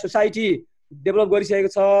डिमेन्सिया सोसाइटी डेभलप गरिसकेको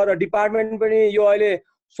छ र डिपार्टमेन्ट पनि यो अहिले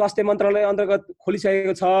स्वास्थ्य मन्त्रालय अन्तर्गत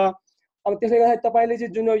खोलिसकेको छ अब त्यसले गर्दा तपाईले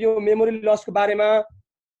चाहिँ जुन यो मेमोरी लसको बारेमा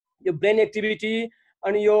यो ब्रेन एक्टिभिटी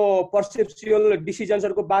अनि यो पर्सेप्चुअल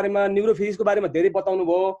डिसिजन्सहरुको बारेमा न्युरोफिजिक्सको बारेमा धेरै बताउनु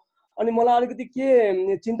भयो अनि मलाई अलिकति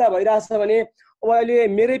के चिन्ता भइरहेछ भने अब अहिले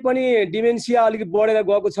मेरै पनि डिमेन्सिया अलिकति बढेर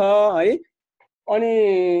गएको छ है अनि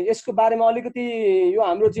यसको बारेमा अलिकति यो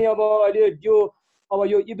हाम्रो चाहिँ अब अहिले यो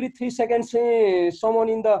एभ्री 3 सेकेन्ड्स चाहिँ someone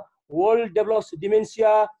in the world develops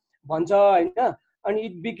dementia भन्छ हैन अनि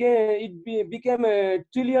इट बिकेम $1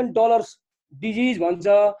 ट्रिलियन डिजिज भन्छ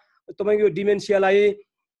तपाईको डिमेन्सियालाई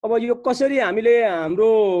अब यो कसरी हामीले हाम्रो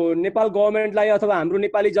नेपाल गभर्नमेन्टलाई अथवा हाम्रो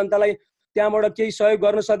नेपाली जनतालाई त्यहाँबाट केही सहयोग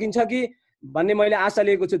गर्न सकिन्छ कि भन्ने मैले आशा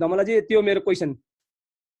लिएको छु धमलाजी त्यो मेरो question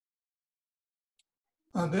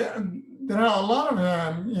There are a lot of,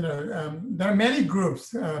 there are many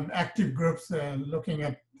groups, active groups looking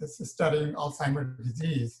at this, studying Alzheimer's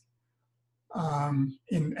disease.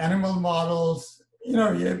 In animal models,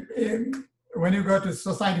 when you go to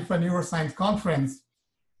Society for Neuroscience conference,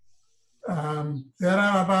 there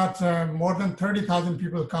are about more than 30,000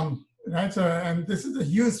 people come, right? So, and this is a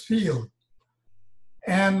huge field.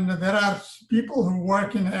 And there are people who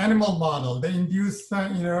work in animal model. They induce,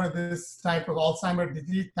 this type of Alzheimer's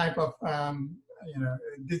disease type of,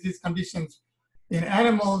 disease conditions in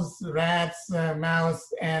animals, rats, mouse,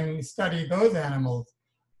 and study those animals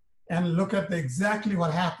and look at exactly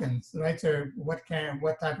what happens, right? So what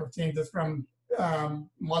type of changes from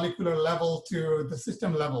molecular level to the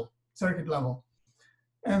system level, circuit level.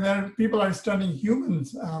 And then people are studying humans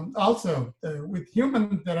also. With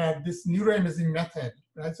humans, there are this neuroimaging method,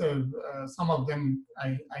 right? So some of them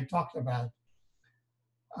I talked about.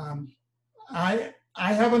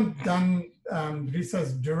 I haven't done research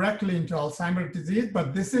directly into Alzheimer's disease,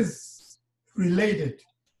 but this is related.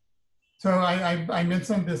 So I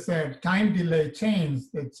mentioned this time delay change.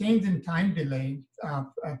 The change in time delay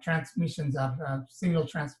transmissions of single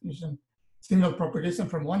transmission, single propagation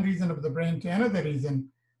from one region of the brain to another region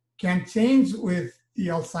can change with the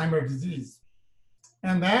Alzheimer's disease.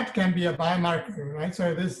 And that can be a biomarker, right? So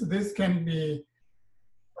this can be,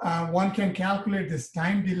 one can calculate this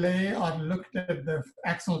time delay or look at the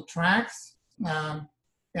axonal tracks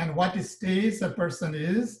and what stage a person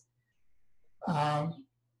is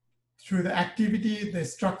through the activity, the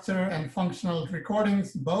structure and functional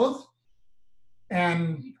recordings both,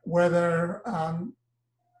 and whether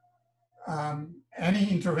any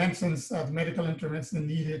interventions, medical intervention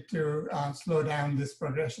needed to slow down this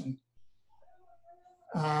progression.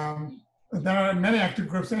 There are many active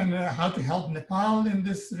groups and how to help Nepal in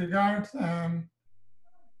this regard.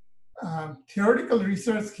 Theoretical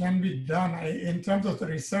research can be done in terms of the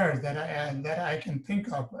research that I can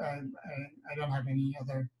think of. I don't have any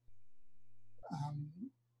other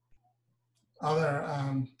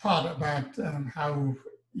thought about how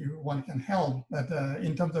one can help, but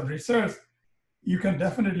in terms of research, you can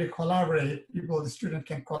definitely collaborate. The student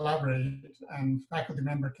can collaborate and faculty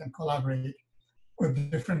member can collaborate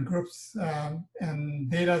with different groups, and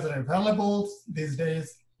data are available these days,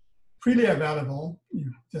 freely available.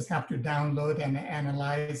 You just have to download and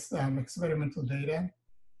analyze experimental data,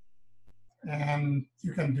 and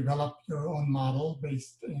you can develop your own model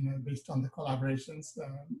based on the collaborations,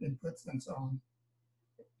 inputs, and so on.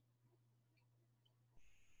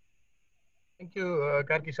 Thank you,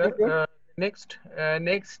 Karki sir. Next,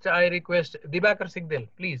 I request Dibakar Sigdel,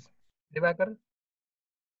 please. Dibakar.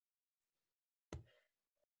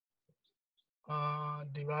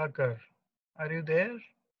 Dibakar, are you there?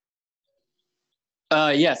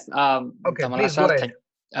 Yes. Okay, Dhamala please sir, go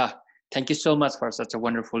ahead. thank you so much for such a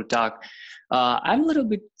wonderful talk. I'm a little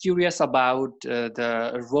bit curious about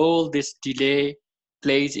the role this delay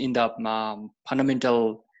plays in the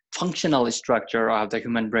fundamental functional structure of the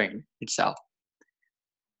human brain itself.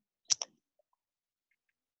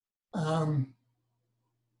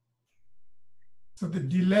 So the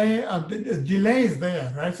delay is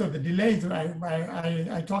there, right? So the delays,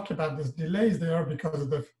 I talked about this, delay is there because of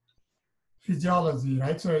the physiology,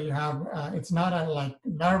 right? So you have, it's not like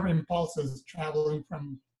nerve impulses traveling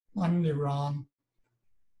from one neuron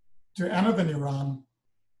to another neuron.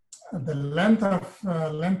 the length of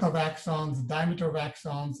axons, diameter of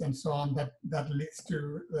axons, and so on, that leads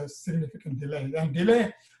to the significant delay. And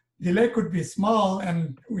delay could be small,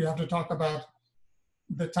 and we have to talk about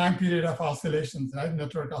the time period of oscillations, right?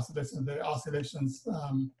 Network oscillations, the oscillations.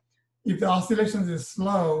 If the oscillations is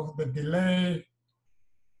slow, the delay,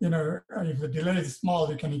 if the delay is small,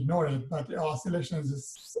 you can ignore it, but the oscillations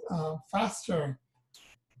is faster,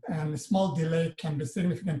 and a small delay can be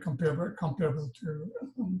significant comparable to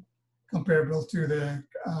the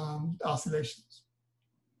oscillations.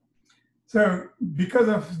 So because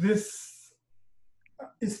of this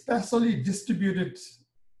especially distributed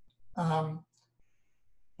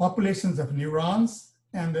populations of neurons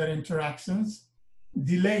and their interactions,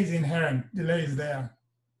 delay is inherent, delay is there.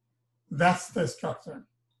 That's the structure.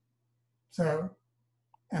 So,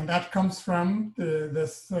 and that comes from the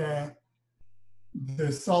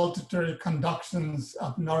saltatory conductions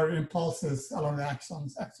of nerve impulses along the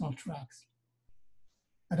axonal tracks.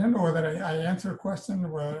 I don't know whether I answered your question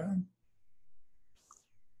or...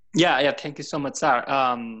 Yeah, thank you so much, sir.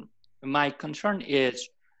 My concern is,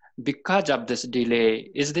 because of this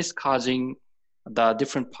delay, is this causing the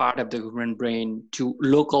different part of the human brain to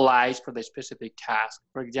localize for the specific task?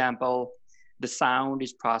 For example, the sound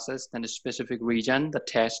is processed in a specific region, the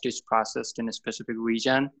text is processed in a specific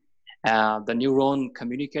region, the neuron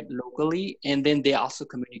communicate locally, and then they also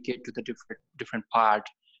communicate to the different part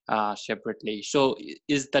separately. So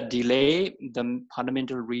is the delay the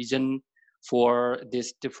fundamental reason for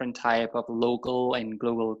this different type of local and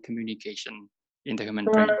global communication in the human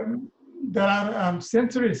brain? There are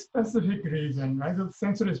sensory specific reasons, right? So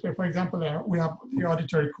sensory, for example, we have the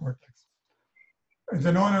auditory cortex. It's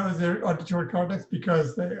known as the auditory cortex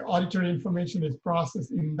because the auditory information is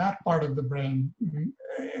processed in that part of the brain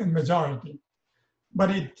in majority. But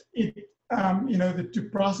to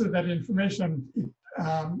process that information,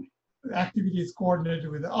 the activity is coordinated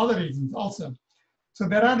with the other regions also. So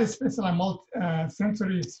there are the special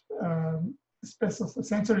sensory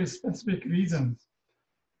specific reasons.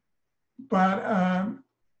 But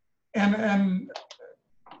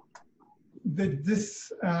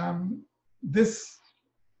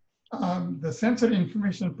the sensory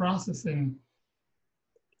information processing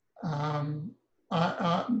are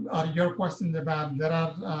your questions about. There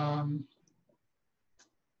are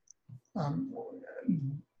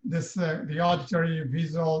the auditory,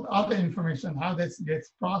 visual, other information, how this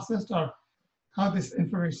gets processed or how this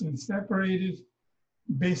information is separated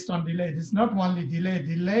based on delay. It's not only delay.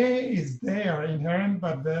 Delay is there inherent,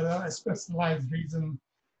 but there are a specialized reason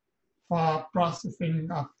for processing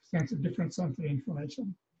of different sensory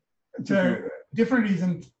information. So different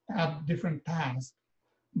reasons have different tasks,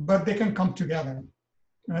 but they can come together,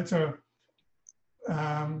 right? So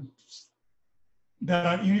there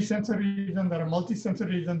are unisensory reasons, there are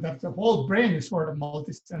multisensory reasons, that the whole brain is sort of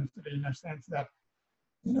multisensory in a sense that,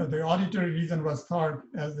 the auditory reason was thought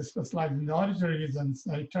as the specialized in the auditory reasons.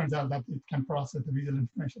 It turns out that it can process the visual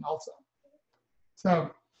information also.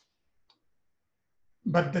 So,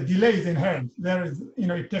 but the delay is inherent. There is,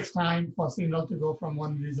 it takes time for signal to go from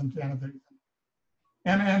one reason to another reason.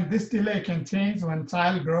 And this delay can change when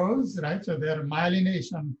child grows, right? So there are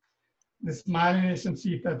myelination. This myelination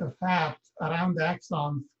sheath at the fat around the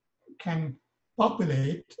axons can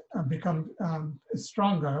populate, become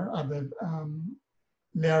stronger, or the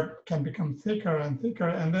layer can become thicker and thicker,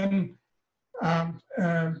 and then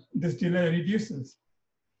this delay reduces.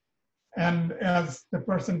 And as the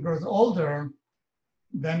person grows older,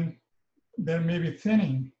 then there may be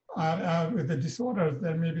thinning. With the disorders,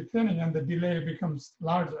 there may be thinning, and the delay becomes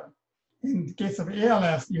larger. In the case of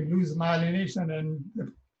ALS, you lose myelination, and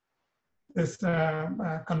this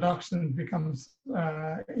conduction becomes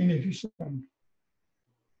inefficient,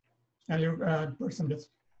 and your person gets,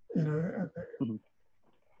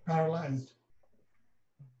 paralyzed.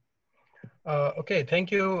 Okay, thank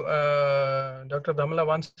you, Dr. Dhamala,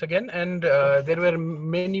 once again. And there were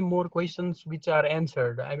many more questions which are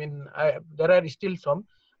answered. I mean, there are still some,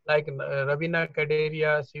 like Ravina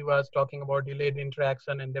Kaderia, she was talking about delayed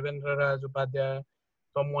interaction, and Devendra Raj Upadhyaya,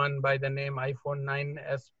 someone by the name iPhone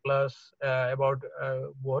 9s Plus, about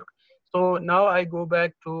work. So now I go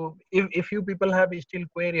back to, if you people have still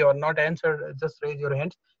query or not answered, just raise your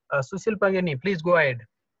hands. Sushil Pagani, please go ahead.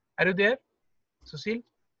 Are you there, Sushil?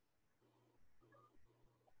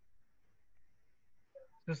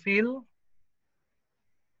 Sushil?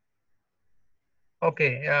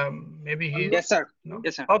 Okay, maybe he... Yes, sir. No?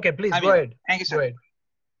 Yes, sir. Okay, please go ahead. Thank you, sir. Go ahead.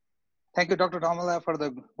 Thank you, Dr. Dhamala, for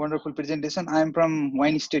the wonderful presentation. I'm from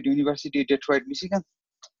Wayne State University, Detroit, Michigan.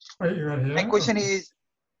 Oh, you are here?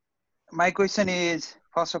 My question is,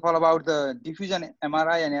 first of all, about the diffusion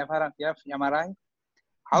MRI and fMRI.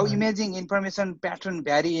 How imaging information pattern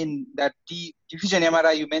vary in that diffusion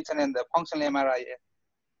MRI you mentioned and the functional MRI?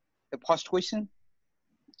 The first question.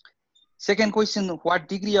 Second question, what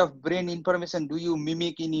degree of brain information do you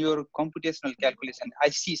mimic in your computational calculation? I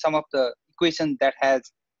see some of the equation that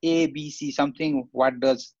has A, B, C, something. What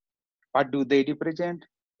do they represent?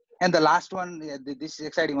 And the last one, this is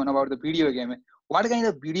exciting one about the video game. What kind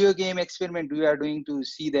of video game experiment you are doing to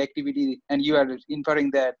see the activity, and you are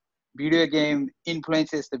inferring that video game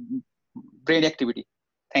influences the brain activity?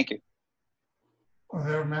 Thank you. Well,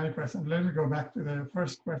 there are many questions. Let me go back to the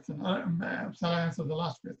first question. Shall I answer the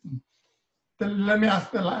last question? Let me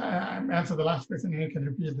answer the last question, and you can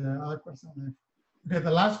repeat the other question. Okay,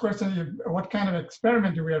 the last question, what kind of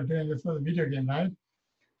experiment we are doing is for the video game, right?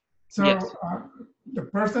 So yes. The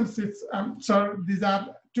person sits, so these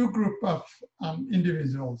are two groups of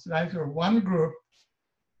individuals, right? So one group,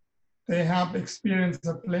 they have experience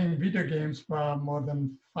of playing video games for more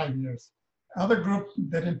than 5 years. Other group,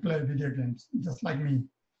 they didn't play video games, just like me,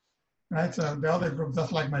 right? So the other group,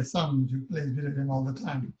 just like my son, who plays video game all the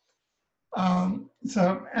time.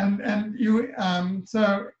 So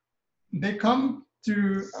they come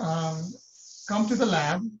to the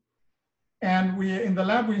lab, and in the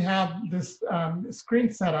lab we have this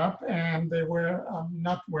screen set up, and they were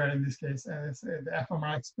not wear in this case the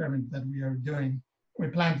fMRI experiment that we are doing. We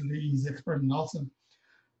plan to do easy experiment also.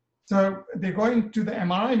 So they go into the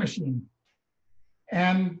MRI machine,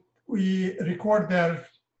 and we record their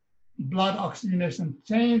blood oxygenation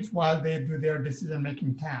change while they do their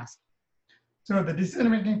decision-making task. So the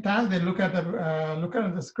decision-making task, they look at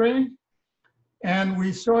the screen, and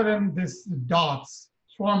we show them this dots,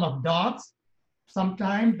 swarm of dots.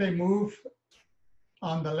 Sometimes they move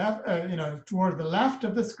on the left, toward the left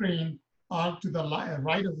of the screen or to the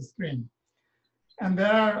right of the screen. And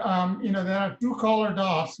there are two color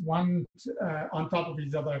dots, one on top of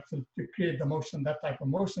each other to create the motion, that type of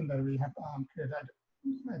motion that we have created.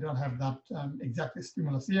 I don't have that exact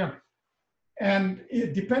stimulus here. And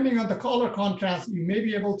depending on the color contrast, you may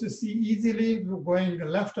be able to see easily going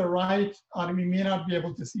left or right, or you may not be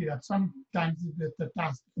able to see that. Sometimes the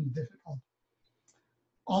task is difficult.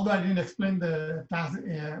 Although I didn't explain the task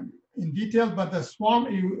in detail, but the swarm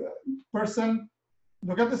person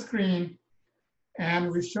look at the screen,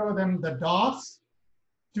 and we show them the dots,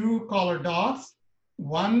 two color dots,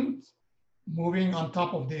 one moving on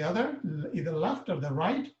top of the other, either left or the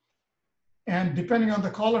right. And depending on the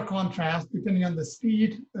color contrast, depending on the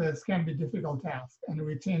speed, this can be a difficult task. And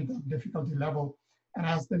we change the difficulty level and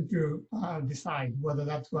ask them to decide whether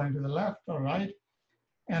that's going to the left or right.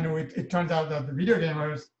 And it turns out that the video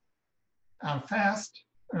gamers are fast,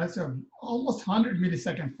 right? So almost 100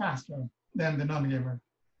 milliseconds faster than the non-gamer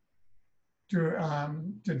to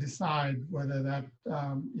decide whether that,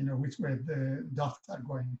 which way the dots are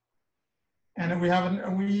going. And we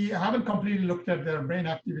haven't completely looked at their brain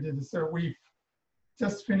activity. So we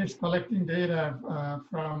just finished collecting data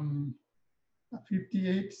from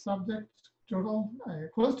 58 subjects total,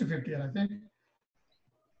 close to 58, I think,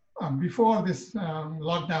 before this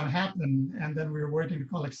lockdown happened, and then we were waiting to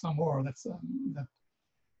collect some more. That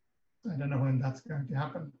I don't know when that's going to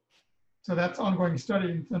happen. So that's ongoing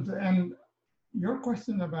study. And your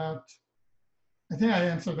question about, I think I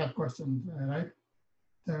answered that question, right?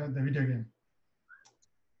 The video game.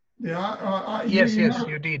 Yes,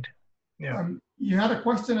 you did. Yeah. You had a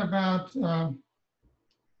question about the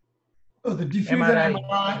diffusion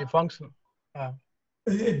MRI, the function.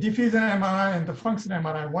 Diffusion MRI and the function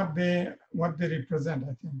MRI, what they represent,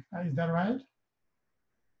 I think. Is that right?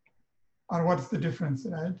 Or what's the difference,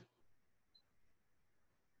 right?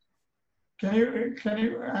 Can you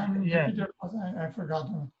yeah. repeat your question? I forgot.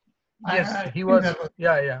 Yes,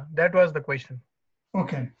 that was the question.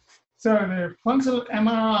 Okay. So the functional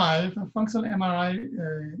MRI,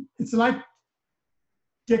 it's like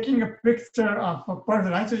taking a picture of a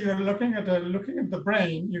person, right? So you're looking at the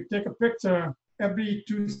brain, you take a picture every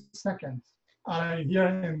 2 seconds. Here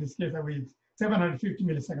in this case, we 750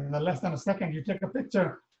 milliseconds, less than a second, you take a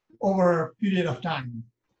picture over a period of time.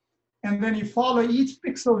 And then you follow each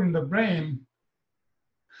pixel in the brain,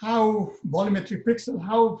 how volumetric pixel,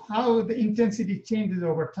 how the intensity changes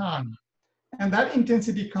over time. And that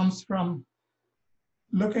intensity comes from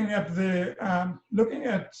looking at the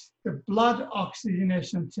blood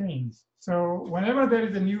oxygenation change. So whenever there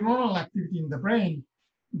is a neuronal activity in the brain,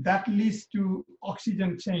 that leads to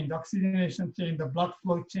oxygenation change, the blood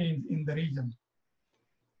flow change in the region.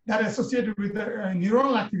 That associated with the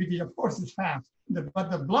neuronal activity, of course, is fast, but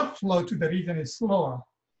the blood flow to the region is slower.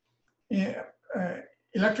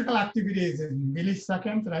 electrical activity is in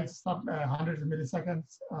milliseconds, right? It's not hundreds of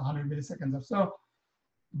milliseconds, 100 milliseconds or so.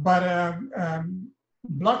 But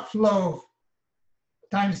blood flow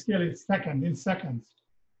time scale is in seconds.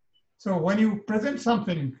 So when you present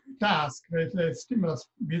something, task, right, a stimulus,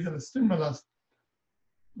 visual stimulus,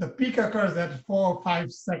 the peak occurs at 4 or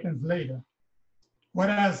 5 seconds later.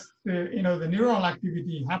 Whereas the neural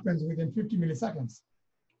activity happens within 50 milliseconds,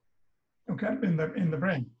 okay, in the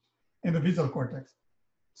brain, in the visual cortex.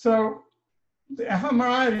 So the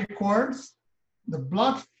fMRI records the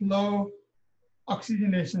blood flow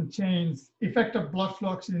oxygenation change, effect of blood flow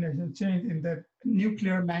oxygenation change in the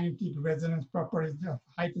nuclear magnetic resonance properties of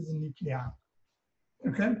hydrogen nuclei.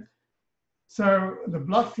 Okay, so the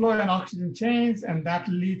blood flow and oxygen change, and that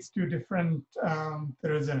leads to different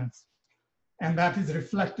resonance, and that is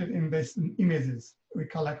reflected in these images we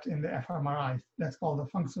collect in the fMRI. That's called the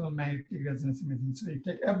functional magnetic resonance imaging. So you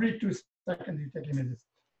take every 2 seconds, you take images.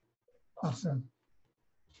 Awesome.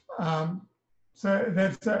 So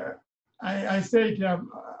that's I say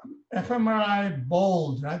fMRI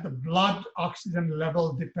bold, right? The blood oxygen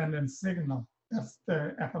level dependent signal. That's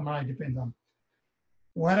the fMRI depends on.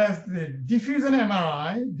 Whereas the diffusion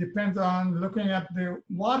MRI depends on looking at the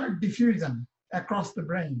water diffusion across the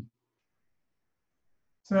brain.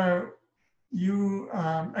 So you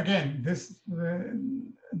again, this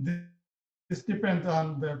depends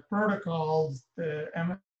on the protocols, the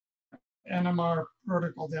NMR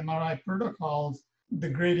protocols, MRI protocols, the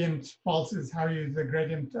gradient pulses, how you use the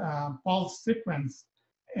gradient pulse sequence.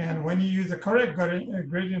 And when you use the correct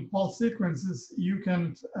gradient pulse sequences, you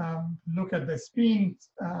can look at the spin,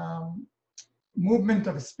 movement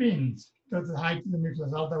of spins to the height of the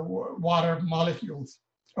nucleus of the water molecules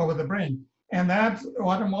over the brain. And that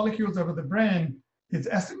water molecules over the brain is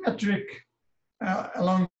asymmetric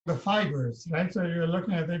along the fibers, right? So you're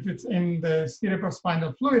looking at if it's in the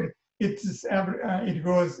cerebrospinal fluid, it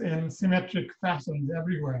goes in symmetric fashions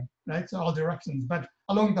everywhere, right? So all directions, but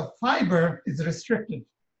along the fiber is restricted.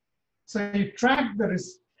 So you track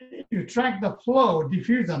the flow,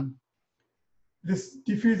 diffusion, this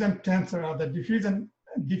diffusion tensor or the diffusion,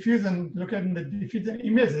 look at the diffusion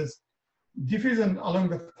images, diffusion along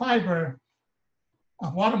the fiber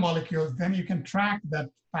of water molecules, then you can track that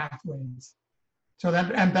pathways. So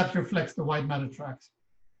that reflects the white matter tracks.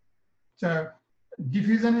 So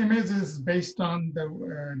diffusion image is based on the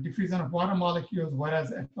diffusion of water molecules,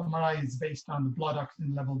 whereas fMRI is based on the blood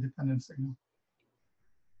oxygen level dependent signal.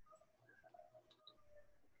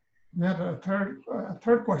 We had a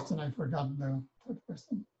third question. I forgot the third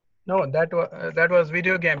question. No, that was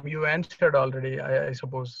video game. You answered already, I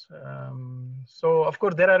suppose. So of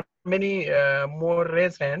course there are many more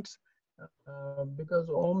raised hands because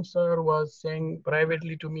Om sir was saying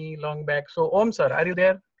privately to me long back. So Om sir, are you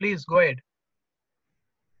there? Please go ahead.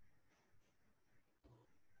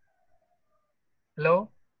 Hello?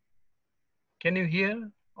 Can you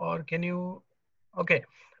hear or can you? Okay.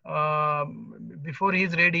 Before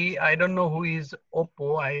he's ready, I don't know who is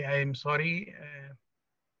Oppo. I am sorry.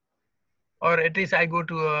 Or at least I go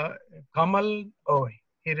to Kamal. Oh,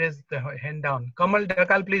 he raised the hand down. Kamal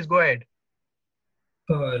Dakal, please go ahead.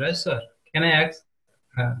 Raj sir, can I ask?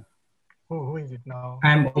 Who is it now?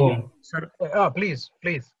 I'm Om. Sir, please.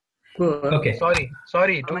 Okay.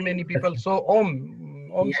 Sorry, too many people. So Om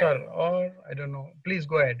yeah. Sir, or I don't know. Please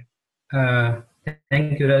go ahead.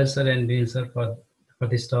 Thank you, Raj sir and Bill sir for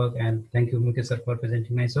this talk, and thank you, Mukesh sir, for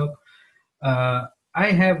presenting my talk.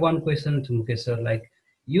 I have one question to Mukesh sir. Like,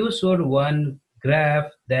 you showed one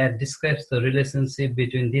graph that describes the relationship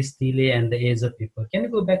between this delay and the age of people. Can you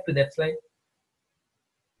go back to that slide?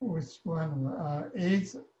 Which one?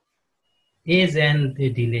 Age? Age and the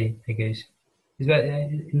delay, I guess. It's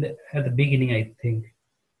at the beginning, I think.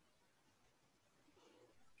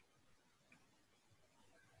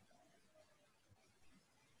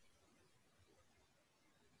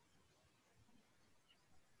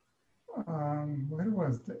 Where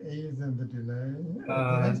was the age and the delay?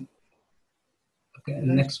 Okay,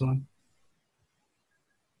 next one.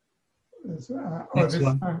 Next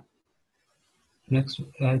one. Next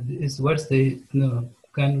is what's the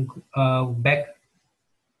back?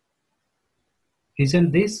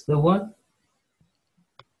 Isn't this the one?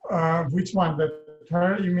 Which one? The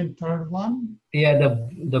third? You mean third one? Yeah,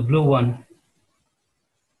 the blue one.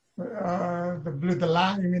 The blue,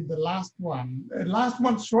 you mean the last one? The last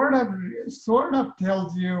one sort of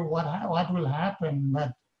tells you what will happen,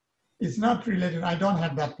 but it's not related. I don't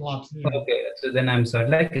have that plot here. Okay, so then I'm sorry.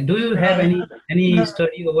 Like, do you have any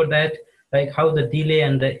study over that? Like how the delay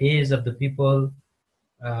and the age of the people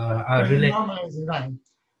are related? Right.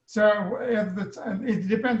 So it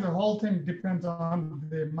depends, the whole thing depends on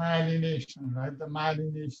the myelination, right? The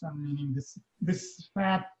myelination meaning this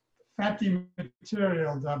fatty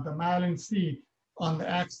materials of the myelin C on the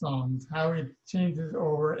axons, how it changes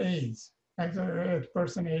over age. As a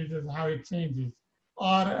person ages, how it changes.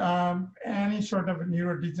 Or any sort of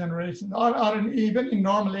neurodegeneration, or even in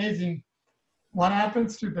normal aging, what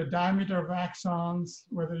happens to the diameter of axons,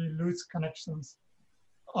 whether you lose connections,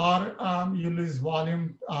 or you lose volume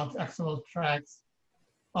of axonal tracts,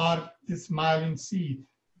 or this myelin C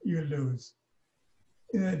you lose.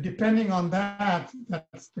 Depending on that,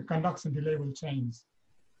 that's the conduction delay will change.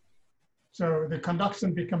 So the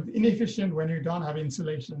conduction becomes inefficient when you don't have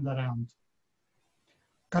insulation around.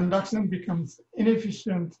 Conduction becomes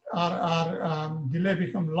inefficient, or delay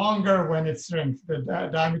becomes longer when it shrinks. The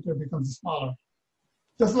diameter becomes smaller.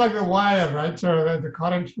 Just like the wire, right? So the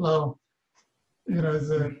current flow, is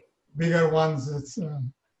the bigger ones, it's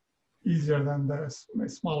easier than the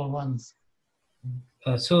smaller ones.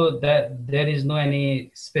 So that there is no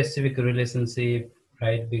any specific relationship,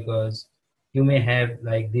 right? Because you may have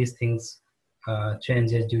like these things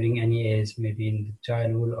changes during any age, maybe in the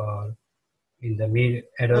childhood or in the mid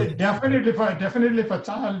adult. Definitely for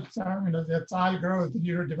child, the child grows, the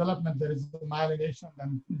neurodevelopment, there is myelination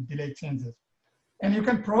and delay changes. And you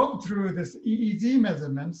can probe through this EEG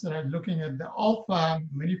measurements, right? Looking at the alpha,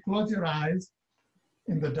 when you close your eyes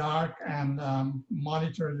in the dark and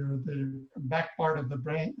monitor the back part of the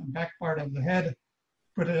brain, back part of the head,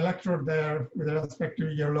 put an electrode there with respect to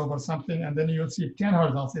earlobe or something, and then you'll see 10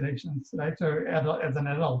 Hz oscillations, right? So as an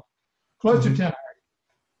adult, close to 10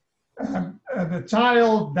 Hz. The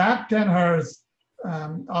child, that 10 Hz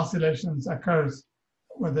oscillations occurs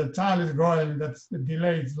when the child is growing, that's the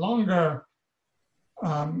delay is longer.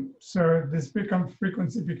 So this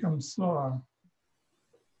frequency becomes slower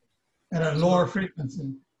at a lower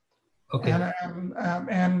frequency. Okay.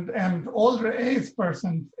 And older age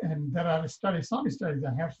person, and there are some studies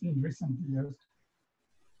I have seen recent years,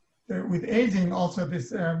 with aging also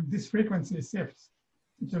this frequency shifts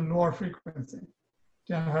to lower frequency.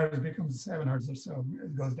 10 Hz becomes 7 Hz or so,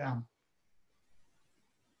 it goes down.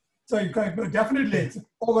 So definitely it's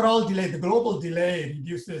overall delay, the global delay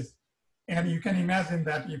reduces. And you can imagine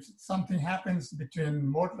that if something happens between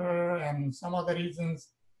motor and some other reasons,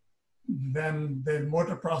 then the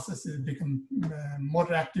motor processes become,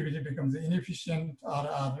 motor activity becomes inefficient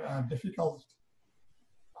or difficult,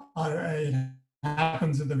 or it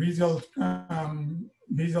happens in the visual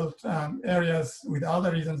areas with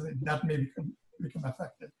other reasons that may become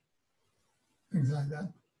affected, things like that.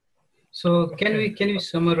 So can we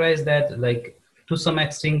summarize that, like, to some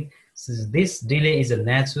extent, this delay is a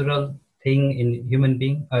natural thing in human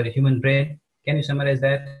being or human brain? Can you summarize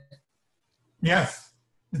that? Yes,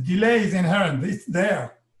 the delay is inherent. It's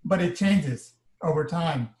there, but it changes over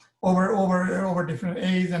time, over different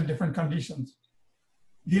age and different conditions.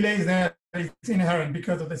 Delay is there. It's inherent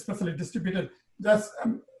because of the especially distributed. That's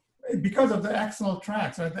because of the axonal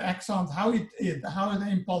tracts, right? The axons, how the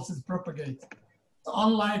impulses propagate. So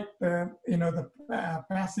unlike the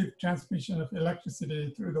passive transmission of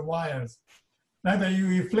electricity through the wires. Either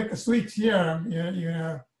you flick a switch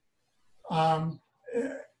here,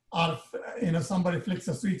 or somebody flicks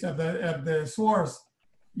a switch at the source,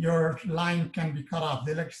 your line can be cut off.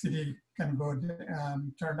 The electricity can go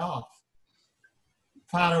turned off,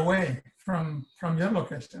 far away from your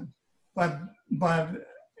location, but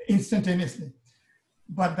instantaneously.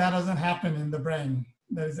 But that doesn't happen in the brain.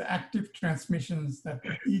 There's active transmissions that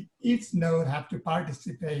each node have to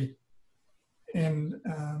participate in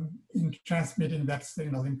transmitting that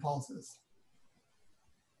signal impulses.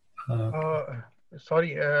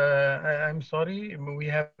 Sorry, I'm sorry. We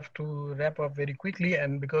have to wrap up very quickly,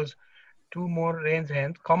 and because two more raised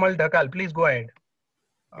hands. Kamal Dhakal, please go ahead.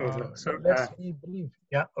 Let's be brief.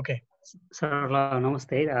 Yeah, okay. Sir ल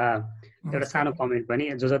नमस्ते एउटा सानो comment पनि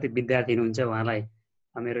जो जति विद्यार्थी हुनुहुन्छ उहाँलाई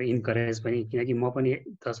मेरो इन्करेज पनि, किनकि म पनि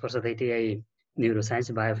 10 वर्षदेखि यही न्युरो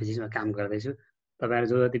साइन्स बायोफिजिक्समा काम गर्दैछु। तपाईहरु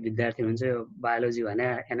जो जति विद्यार्थी हुनुहुन्छ यो बायोलोजी भने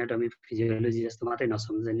एनाटोमी फिजियोलोजी जस्तो मात्रै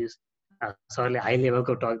नसम्झिनुहोस्। सरले हाई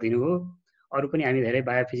लेभलको टक दिनुभयो। अरु पनि हामी धेरै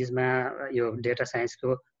बायोफिजिक्समा यो डेटा साइन्सको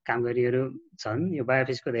काम गरिरहेको छन्। यो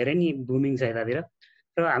बायोफिजिक्सको धेरै नै बुमिङ छ यतातिर।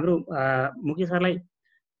 र हाम्रो मुकेश सरलाई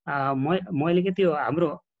मैले के त्यो हाम्रो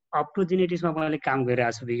अप टु जेनेटिक्समा मैले काम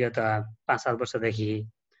गरिरहेको छु विगत 5-7 वर्षदेखि।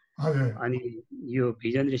 अनि यो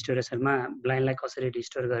भिजन रिस्टोरेसनमा ब्लाइन्डलाई कसरी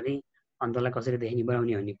रिस्टोर गर्ने, अन्तलाई कसरी देख्ने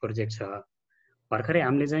बनाउने भन्ने प्रोजेक्ट छ। भर्खरै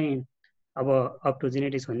हामीले चाहिँ अब अप टु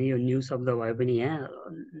जेनेटिक्स भन्ने यो न्यू शब्द भए पनि यहाँ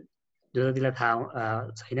जो जतिलाई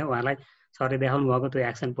थाहा छैन उहाँलाई सरले देखाउनु भएको त्यो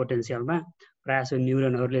एक्सन पोटेन्सियलमा प्रायः जसो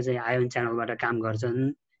न्युरोनहरूले चाहिँ आयोन च्यानलबाट काम गर्छन्।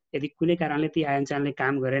 यदि कुनै कारणले ती आयन च्यानलले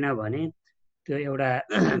काम गरेन भने त्यो एउटा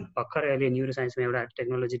भर्खर अहिले न्युरो साइन्समा एउटा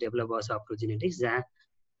टेक्नोलोजी डेभलप भएको छ अप्रोजेनेटिक्स, जहाँ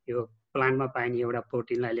यो प्लान्टमा पाइने एउटा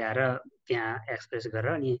प्रोटिनलाई ल्याएर त्यहाँ एक्सप्रेस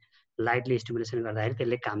गरेर अनि लाइटले स्टिमुलेसन गर्दाखेरि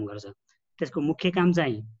त्यसले काम गर्छ। त्यसको मुख्य काम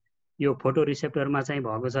चाहिँ यो फोटो रिसेप्टरमा चाहिँ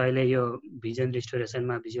भएको छ। अहिले यो भिजन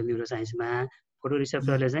रिस्टोरेसनमा, भिजुअल न्युरो साइन्समा फोटो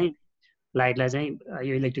रिसेप्टरले चाहिँ लाइटलाई चाहिँ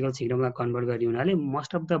यो इलेक्ट्रिकल सिग्नलमा कन्भर्ट गर्ने हुनाले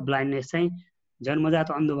मोस्ट अफ द ब्लाइन्डनेस चाहिँ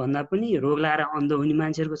जन्मजात अन्धोभन्दा पनि रोग लाएर अन्धो हुने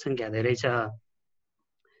मान्छेहरूको सङ्ख्या धेरै छ।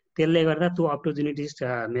 त्यसले गर्दा त्यो अप्रोजेनेटिक्स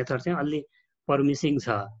मेथड चाहिँ अलि पर्मिसिङ छ।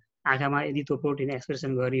 आँखामा यदि त्यो प्रोटिन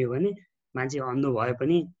एक्सप्रेसन गरियो भने मान्छे अन्धो भए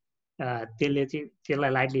पनि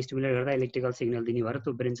त्यसलाई लाइटले स्टिमुलेट गर्दा इलेक्ट्रिकल सिग्नल दिने भएर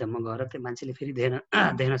त्यो ब्रेनसम्म गएर त्यो मान्छेले फेरि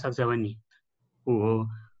देख्न सक्छ भन्ने हो।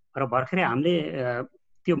 र भर्खरै हामीले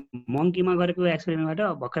त्यो मङ्कीमा गरेको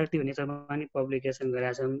एक्सपेरिमेन्टबाट भर्खर त्यो नेचरमा पनि पब्लिकेसन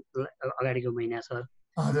गरेका छौँ अगाडिको महिना sir.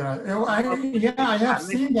 I have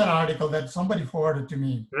seen that article that somebody forwarded to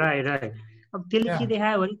me. Right. अब त्यसले के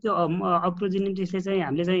देखायो भने त्यो अप्रोजेनेटिक्सले चाहिँ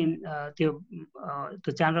हामीले चाहिँ त्यो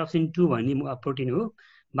च्यानल अप्सिन 2 भन्ने प्रोटिन हो,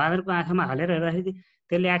 बाँदरको आँखामा हालेर हेर्दाखेरि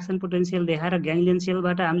त्यसले एक्सन पोटेन्सियल देखाएर ग्याङ्लियन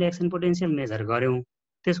सेलबाट हामीले एक्सन पोटेन्सियल मेजर गऱ्यौँ।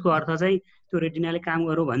 त्यसको अर्थ चाहिँ त्यो रेटिनाले काम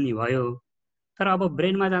गरौँ भन्ने भयो। तर अब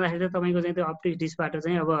ब्रेनमा जाँदाखेरि चाहिँ तपाईँको चाहिँ त्यो अप्टिक डिस्कबाट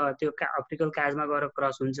चाहिँ अब त्यो अप्टिकल काजमा गएर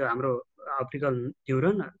क्रस हुन्छ हाम्रो अप्टिकल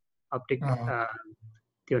न्युरोन, अप्टिक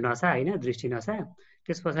त्यो नसा होइन, दृष्टि नसा।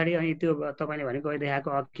 त्यस पछाडि अनि त्यो तपाईँले भनेको देखाएको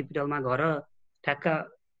अक्युपिटलमा गएर ठ्याक्क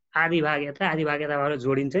आधी भाग यता आधी भाग यता भएर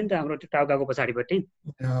जोडिन्छ नि त हाम्रो त्यो टाउकाको पछाडिपट्टि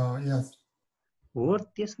हो।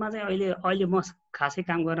 त्यसमा चाहिँ अहिले म खासै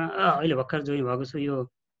काम गर्न अहिले भर्खर जोइन भएको छु। यो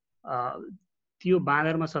त्यो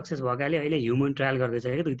बाँदरमा सक्सेस भएकाले अहिले ह्युमन ट्रायल गर्दैछ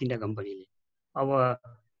क्या 2-3टा कम्पनीले। अब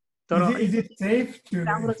तर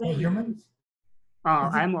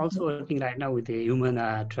I am also working right now with a human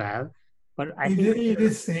trial, but I think it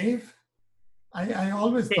is safe. I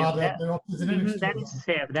always thought that that is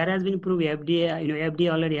safe. That has been proved. FDA, FDA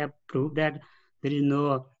already have proved that there is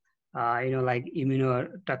no, like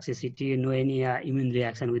immunotoxicity, no any immune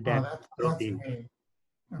reaction with that protein.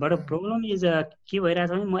 But the problem is, I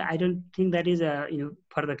don't think that is,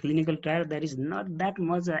 for the clinical trial, there is not that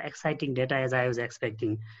much exciting data as I was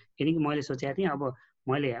expecting. मैले सोचेको थिएँ अब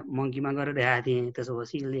मैले मङ्कीमा गएर देखाएको थिएँ,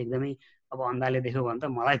 त्यसपछि यसले एकदमै अब अन्धाले देख्यो भने त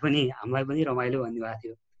हामीलाई पनि रमाइलो भन्ने भएको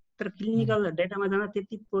थियो। तर क्लिनिकल डेटामा जाँदा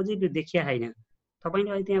त्यति पोजिटिभ देखिया छैन। तपाईँले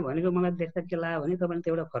अहिले त्यहाँ भनेको मलाई देख्दा के लाग्यो भने तपाईँले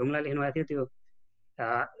त्यो एउटा फर्मुला लेख्नु भएको थियो,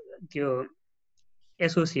 त्यो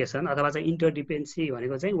एसोसिएसन अथवा चाहिँ इन्टरडिपेन्डेन्सी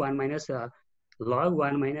भनेको चाहिँ 1 - log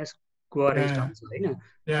 1 - कोअरेन्स हुन्छ होइन।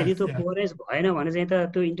 यदि त्यो कोअरेन्स भएन भने चाहिँ त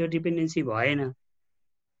त्यो इन्टरडिपेन्डेन्सी भएन।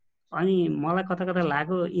 अनि मलाई कता कता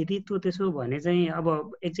लाग्यो यदि त्यो त्यसो भने चाहिँ अब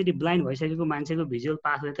एकचोटि ब्लाइन्ड भइसकेको मान्छेको भिजुअल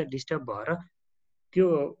पाथवे त डिस्टर्ब भएर त्यो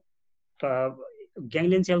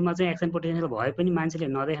ग्याङ्लियन सेलमा चाहिँ एक्सन पोटेन्सियल भए पनि मान्छेले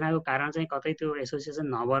नदेख्नको कारण चाहिँ कतै त्यो एसोसिएसन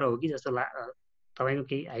नभएर हो कि जस्तो तपाईँको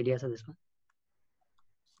केही आइडिया छ त्यसमा?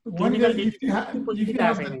 If you have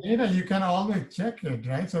the data, you can always check it,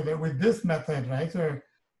 right? So that with this method, right? So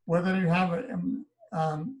whether you have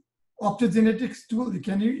optogenetics tool,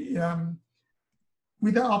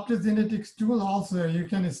 with the optogenetics tool also, you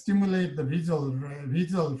can stimulate the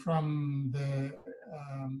visual from the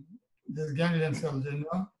ganglion cells,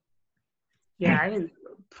 Yeah, I mean,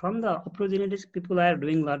 from the optogenetics, people are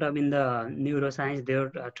doing a lot of in the neuroscience.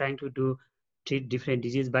 They're trying to treat different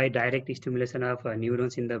diseases by direct stimulation of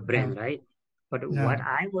neurons in the brain, right? But what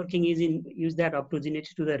I'm working is use that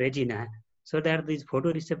optogenetics to the retina so that these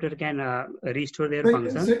photoreceptor can restore their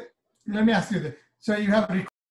function. So, let me ask you this. So you have